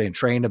like you're saying,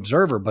 trained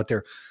observer, but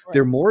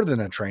they're more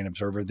than a trained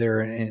observer. They're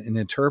an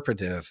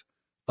interpretive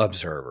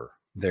observer.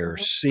 They're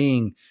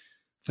seeing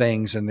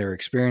things and they're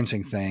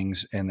experiencing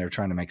things and they're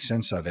trying to make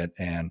sense of it.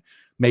 And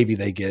maybe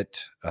they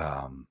get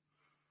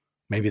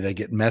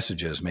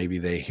messages, maybe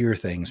they hear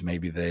things,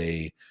 maybe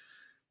they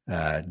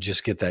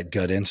just get that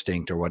gut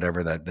instinct or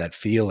whatever, that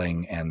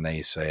feeling. And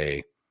they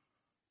say,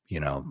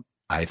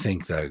 I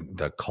think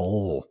the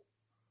coal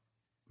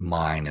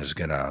mine is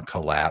going to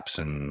collapse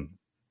and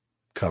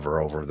cover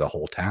over the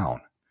whole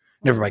town.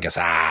 And everybody goes,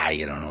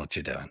 you don't know what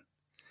you're doing.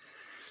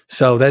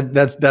 So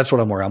that's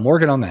what I'm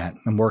working on that.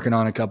 I'm working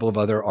on a couple of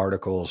other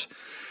articles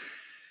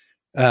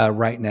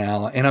right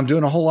now, and I'm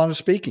doing a whole lot of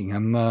speaking.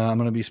 I'm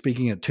going to be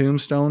speaking at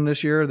Tombstone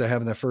this year. They're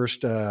having the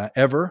first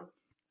ever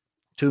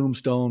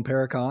Tombstone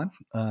Paracon.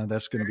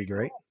 That's going to be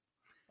great.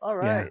 All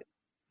right. Yeah.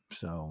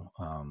 So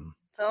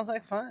sounds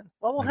like fun.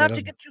 Well, we'll have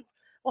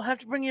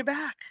to bring you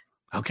back.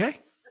 Okay.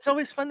 It's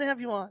always fun to have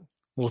you on.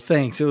 Well,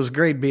 thanks. It was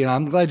great being.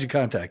 I'm glad you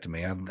contacted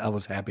me. I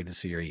was happy to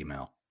see your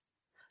email.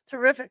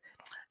 Terrific.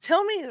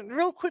 Tell me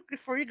real quick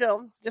before you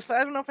go,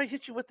 I don't know if I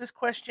hit you with this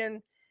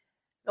question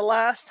the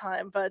last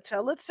time, but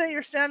let's say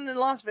you're standing in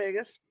Las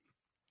Vegas,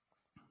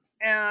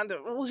 and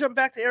we'll jump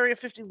back to Area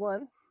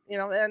 51,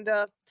 and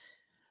not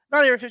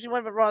Area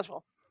 51, but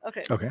Roswell.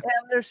 Okay. And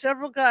there's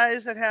several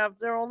guys that have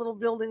their own little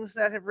buildings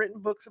that have written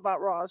books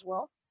about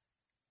Roswell.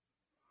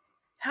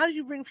 How do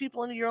you bring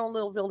people into your own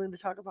little building to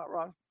talk about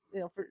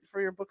Roswell,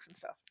 for your books and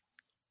stuff?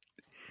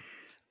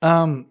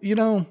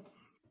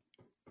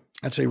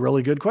 That's a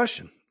really good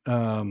question.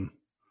 Can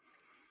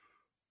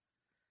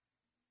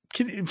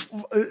you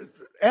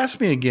ask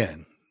me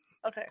again?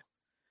 Okay.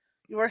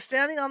 You are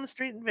standing on the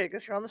street in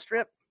Vegas. You're on the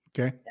strip,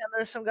 Okay. and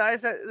there's some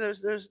guys that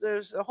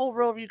there's a whole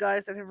row of you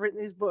guys that have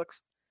written these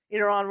books,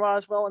 either on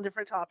Roswell and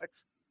different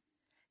topics.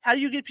 How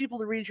do you get people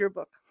to read your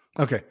book?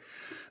 Okay.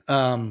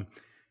 I'm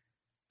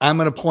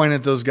going to point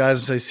at those guys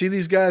and say, see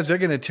these guys, they're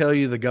going to tell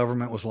you the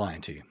government was lying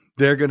to you.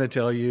 They're going to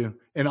tell you,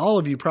 and all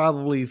of you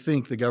probably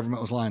think the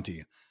government was lying to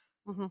you.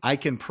 Mm-hmm. I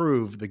can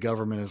prove the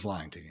government is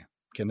lying to you.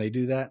 Can they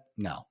do that?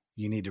 No.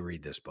 You need to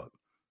read this book.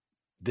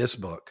 This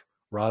book,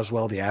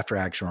 Roswell, the After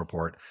Action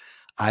Report.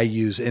 I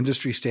use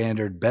industry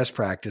standard best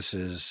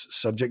practices,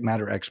 subject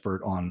matter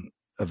expert on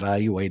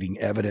evaluating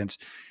evidence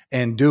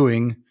and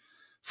doing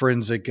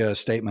forensic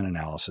statement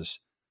analysis.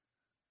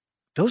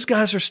 Those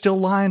guys are still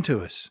lying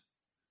to us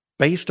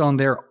based on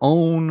their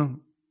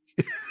own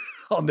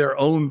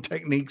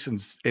techniques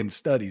and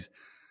studies.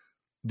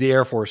 The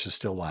Air Force is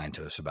still lying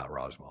to us about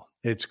Roswell.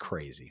 It's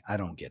crazy. I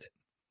don't get it.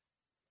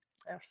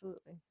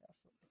 Absolutely.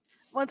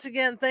 Once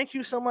again, thank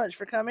you so much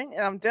for coming.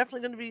 And I'm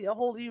definitely going to be a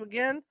hold of you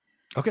again.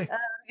 Okay.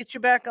 Get you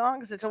back on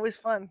because it's always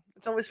fun.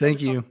 It's always fun.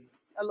 Thank you.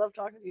 I love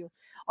talking to you.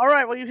 All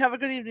right. Well, you have a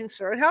good evening,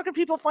 sir. And how can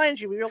people find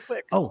you real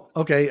quick? Oh,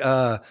 okay.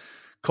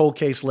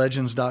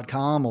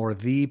 coldcaselegends.com or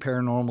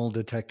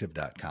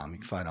theparanormaldetective.com. You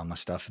can find all my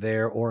stuff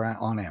there or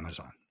on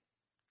Amazon.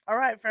 All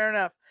right. Fair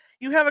enough.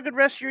 You have a good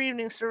rest of your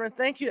evening, sir. And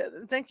thank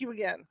you. Thank you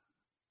again.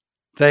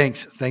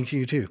 Thanks. Thank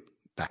you too.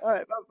 Bye. All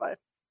right. Bye-bye.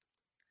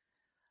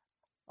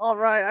 All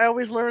right. I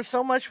always learn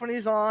so much when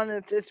he's on.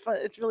 It's fun.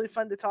 It's really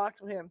fun to talk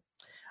to him.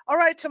 All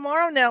right.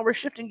 Tomorrow now we're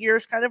shifting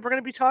gears kind of. We're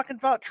going to be talking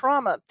about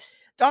trauma.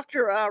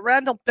 Dr.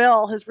 Randall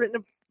Bell has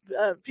written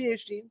a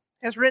PhD,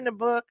 has written a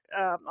book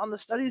on the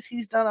studies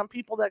he's done on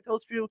people that go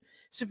through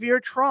severe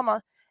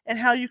trauma and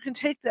how you can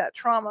take that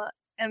trauma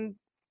and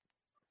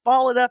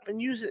ball it up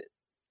and use it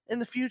in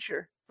the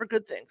future for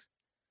good things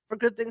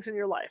in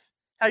your life,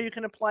 how you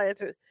can apply it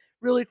to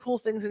really cool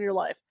things in your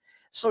life.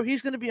 So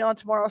he's going to be on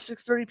tomorrow,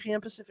 6:30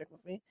 p.m. Pacific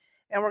with me,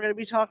 and we're going to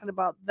be talking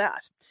about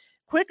that.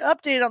 Quick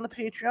update on the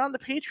Patreon. The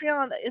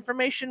Patreon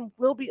information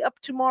will be up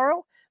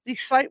tomorrow. The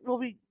site will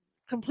be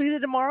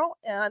completed tomorrow,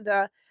 and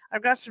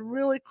I've got some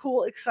really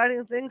cool,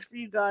 exciting things for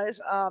you guys,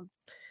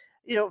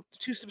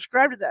 to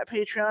subscribe to that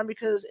Patreon,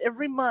 because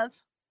every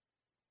month,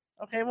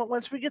 okay, well,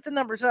 once we get the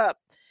numbers up,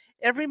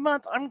 every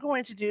month I'm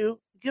going to do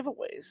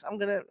giveaways. I'm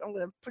gonna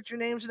put your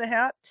names in the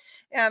hat,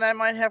 and I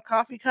might have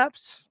coffee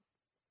cups.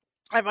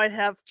 I might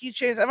have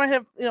keychains. I might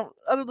have,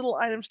 other little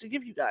items to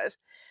give you guys.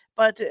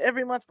 But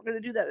every month we're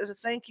going to do that as a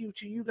thank you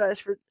to you guys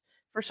for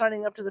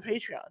signing up to the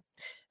Patreon.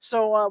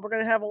 So we're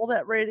going to have all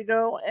that ready to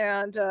go.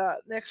 And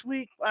next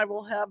week we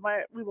will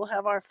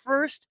have our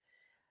first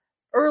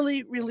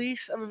early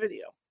release of a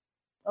video.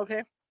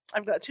 Okay.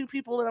 I've got 2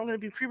 people that I'm going to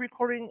be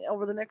pre-recording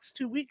over the next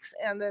 2 weeks.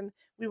 And then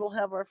we will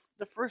have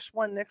the first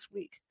one next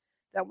week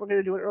that we're going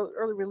to do an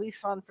early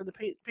release on for the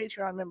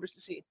Patreon members to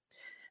see.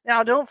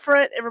 Now, don't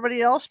fret,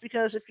 everybody else,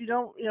 because if you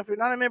don't, if you're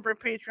not a member of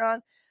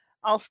Patreon,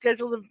 I'll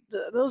schedule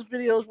those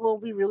videos will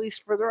be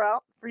released further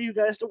out for you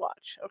guys to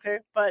watch. Okay,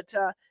 but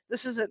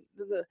this is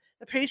the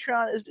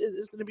Patreon is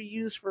going to be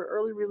used for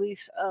early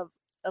release of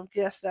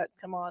guests that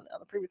come on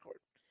the pre-record.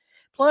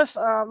 Plus,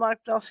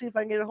 I'll see if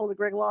I can get a hold of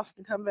Greg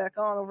Lawson to come back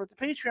on over at the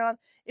Patreon.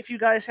 If you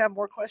guys have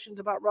more questions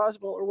about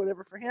Roswell or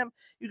whatever for him,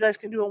 you guys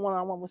can do a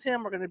one-on-one with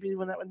him. We're going to be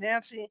doing that with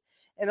Nancy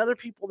and other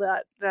people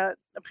that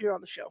appear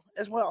on the show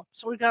as well.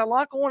 So we've got a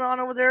lot going on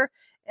over there.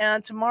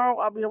 And tomorrow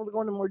I'll be able to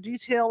go into more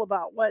detail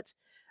about what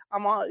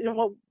I'm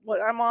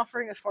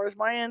offering as far as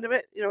my end of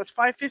it. It's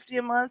 $5.50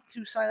 a month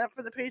to sign up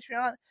for the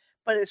Patreon,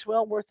 but it's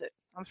well worth it.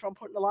 I'm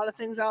putting a lot of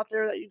things out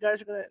there that you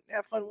guys are going to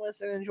have fun with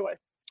and enjoy.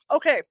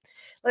 Okay,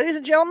 ladies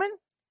and gentlemen,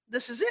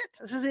 this is it.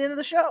 This is the end of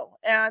the show.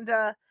 And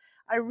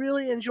I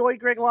really enjoyed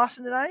Greg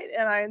Lawson tonight,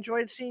 and I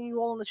enjoyed seeing you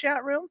all in the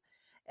chat room.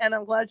 And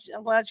I'm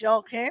glad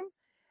y'all came.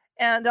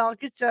 And I'll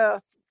get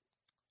some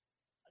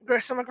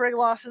of Greg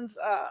Lawson's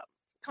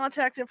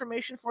contact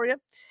information for you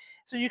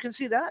so you can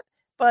see that.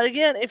 But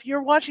again, if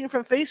you're watching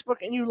from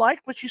Facebook and you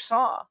like what you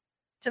saw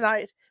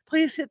tonight,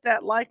 please hit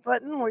that like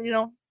button or,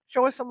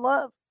 show us some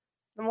love.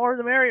 The more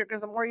the merrier,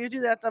 because the more you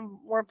do that, the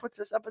more it puts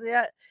us up in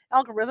the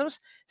algorithms.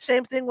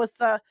 Same thing with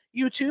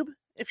YouTube,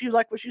 if you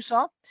like what you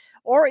saw.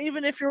 Or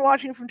even if you're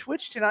watching from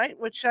Twitch tonight,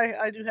 which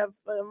I do have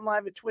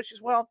live at Twitch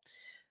as well,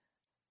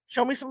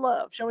 show me some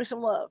love. Show me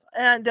some love.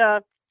 And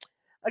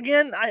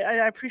again,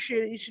 I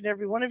appreciate each and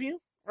every one of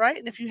you, right?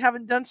 And if you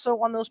haven't done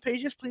so on those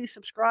pages, please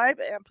subscribe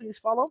and please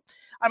follow.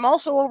 I'm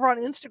also over on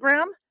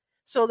Instagram,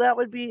 so that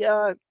would be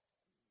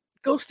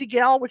Ghosty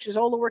Gal, which is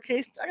all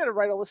lowercase. I got to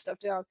write all this stuff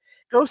down.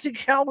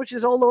 Ghosty Gal, which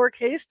is all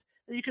lowercase,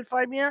 that you can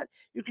find me at.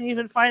 You can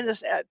even find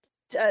us at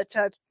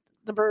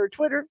the Bird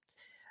Twitter,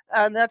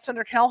 and that's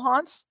under Cal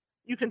Hans.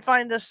 You can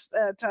find us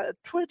at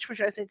Twitch,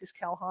 which I think is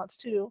Cal Hans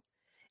too.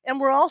 And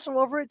we're also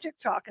over at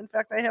TikTok. In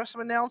fact, I have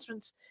some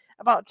announcements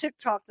about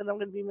TikTok that I'm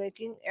going to be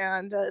making,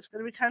 and it's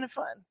going to be kind of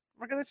fun.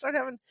 We're going to start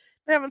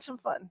having some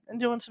fun and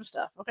doing some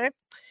stuff, okay?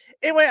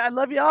 Anyway, I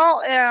love you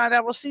all, and I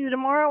will see you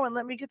tomorrow. And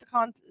let me get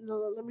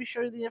let me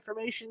show you the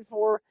information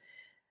for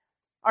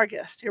our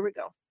guest. Here we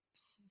go.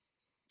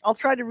 I'll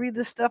try to read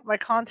this stuff. My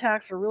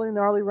contacts are really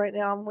gnarly right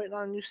now. I'm waiting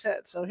on a new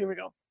set, so here we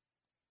go.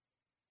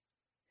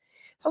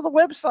 So the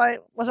website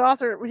was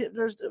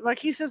there's, like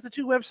he says, the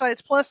two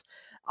websites plus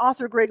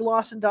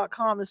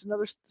authorgreglawson.com is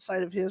another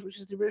site of his, which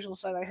is the original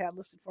site I had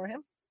listed for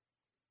him.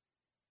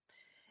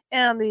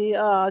 And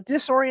the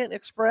Disorient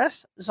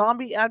Express,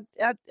 Zombie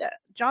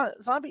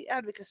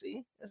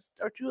Advocacy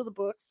are two of the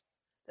books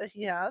that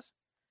he has.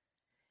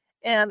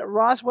 And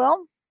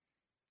Roswell,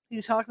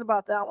 you talked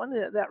about that one,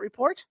 that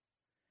report.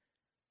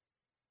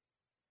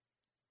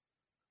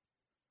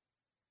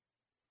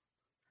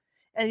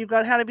 And you've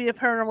got How to Be a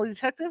Paranormal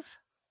Detective.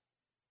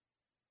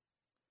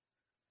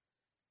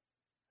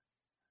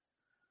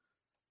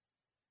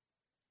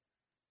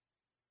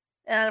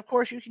 And of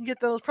course, you can get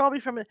those probably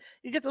from his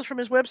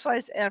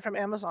websites and from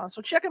Amazon.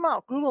 So check him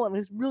out, Google him.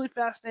 He's a really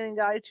fascinating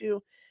guy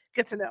to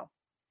get to know.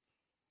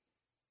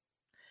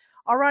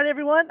 All right,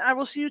 everyone. I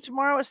will see you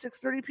tomorrow at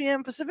 6:30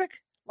 p.m. Pacific.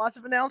 Lots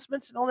of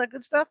announcements and all that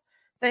good stuff.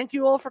 Thank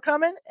you all for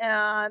coming,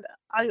 and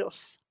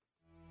adios.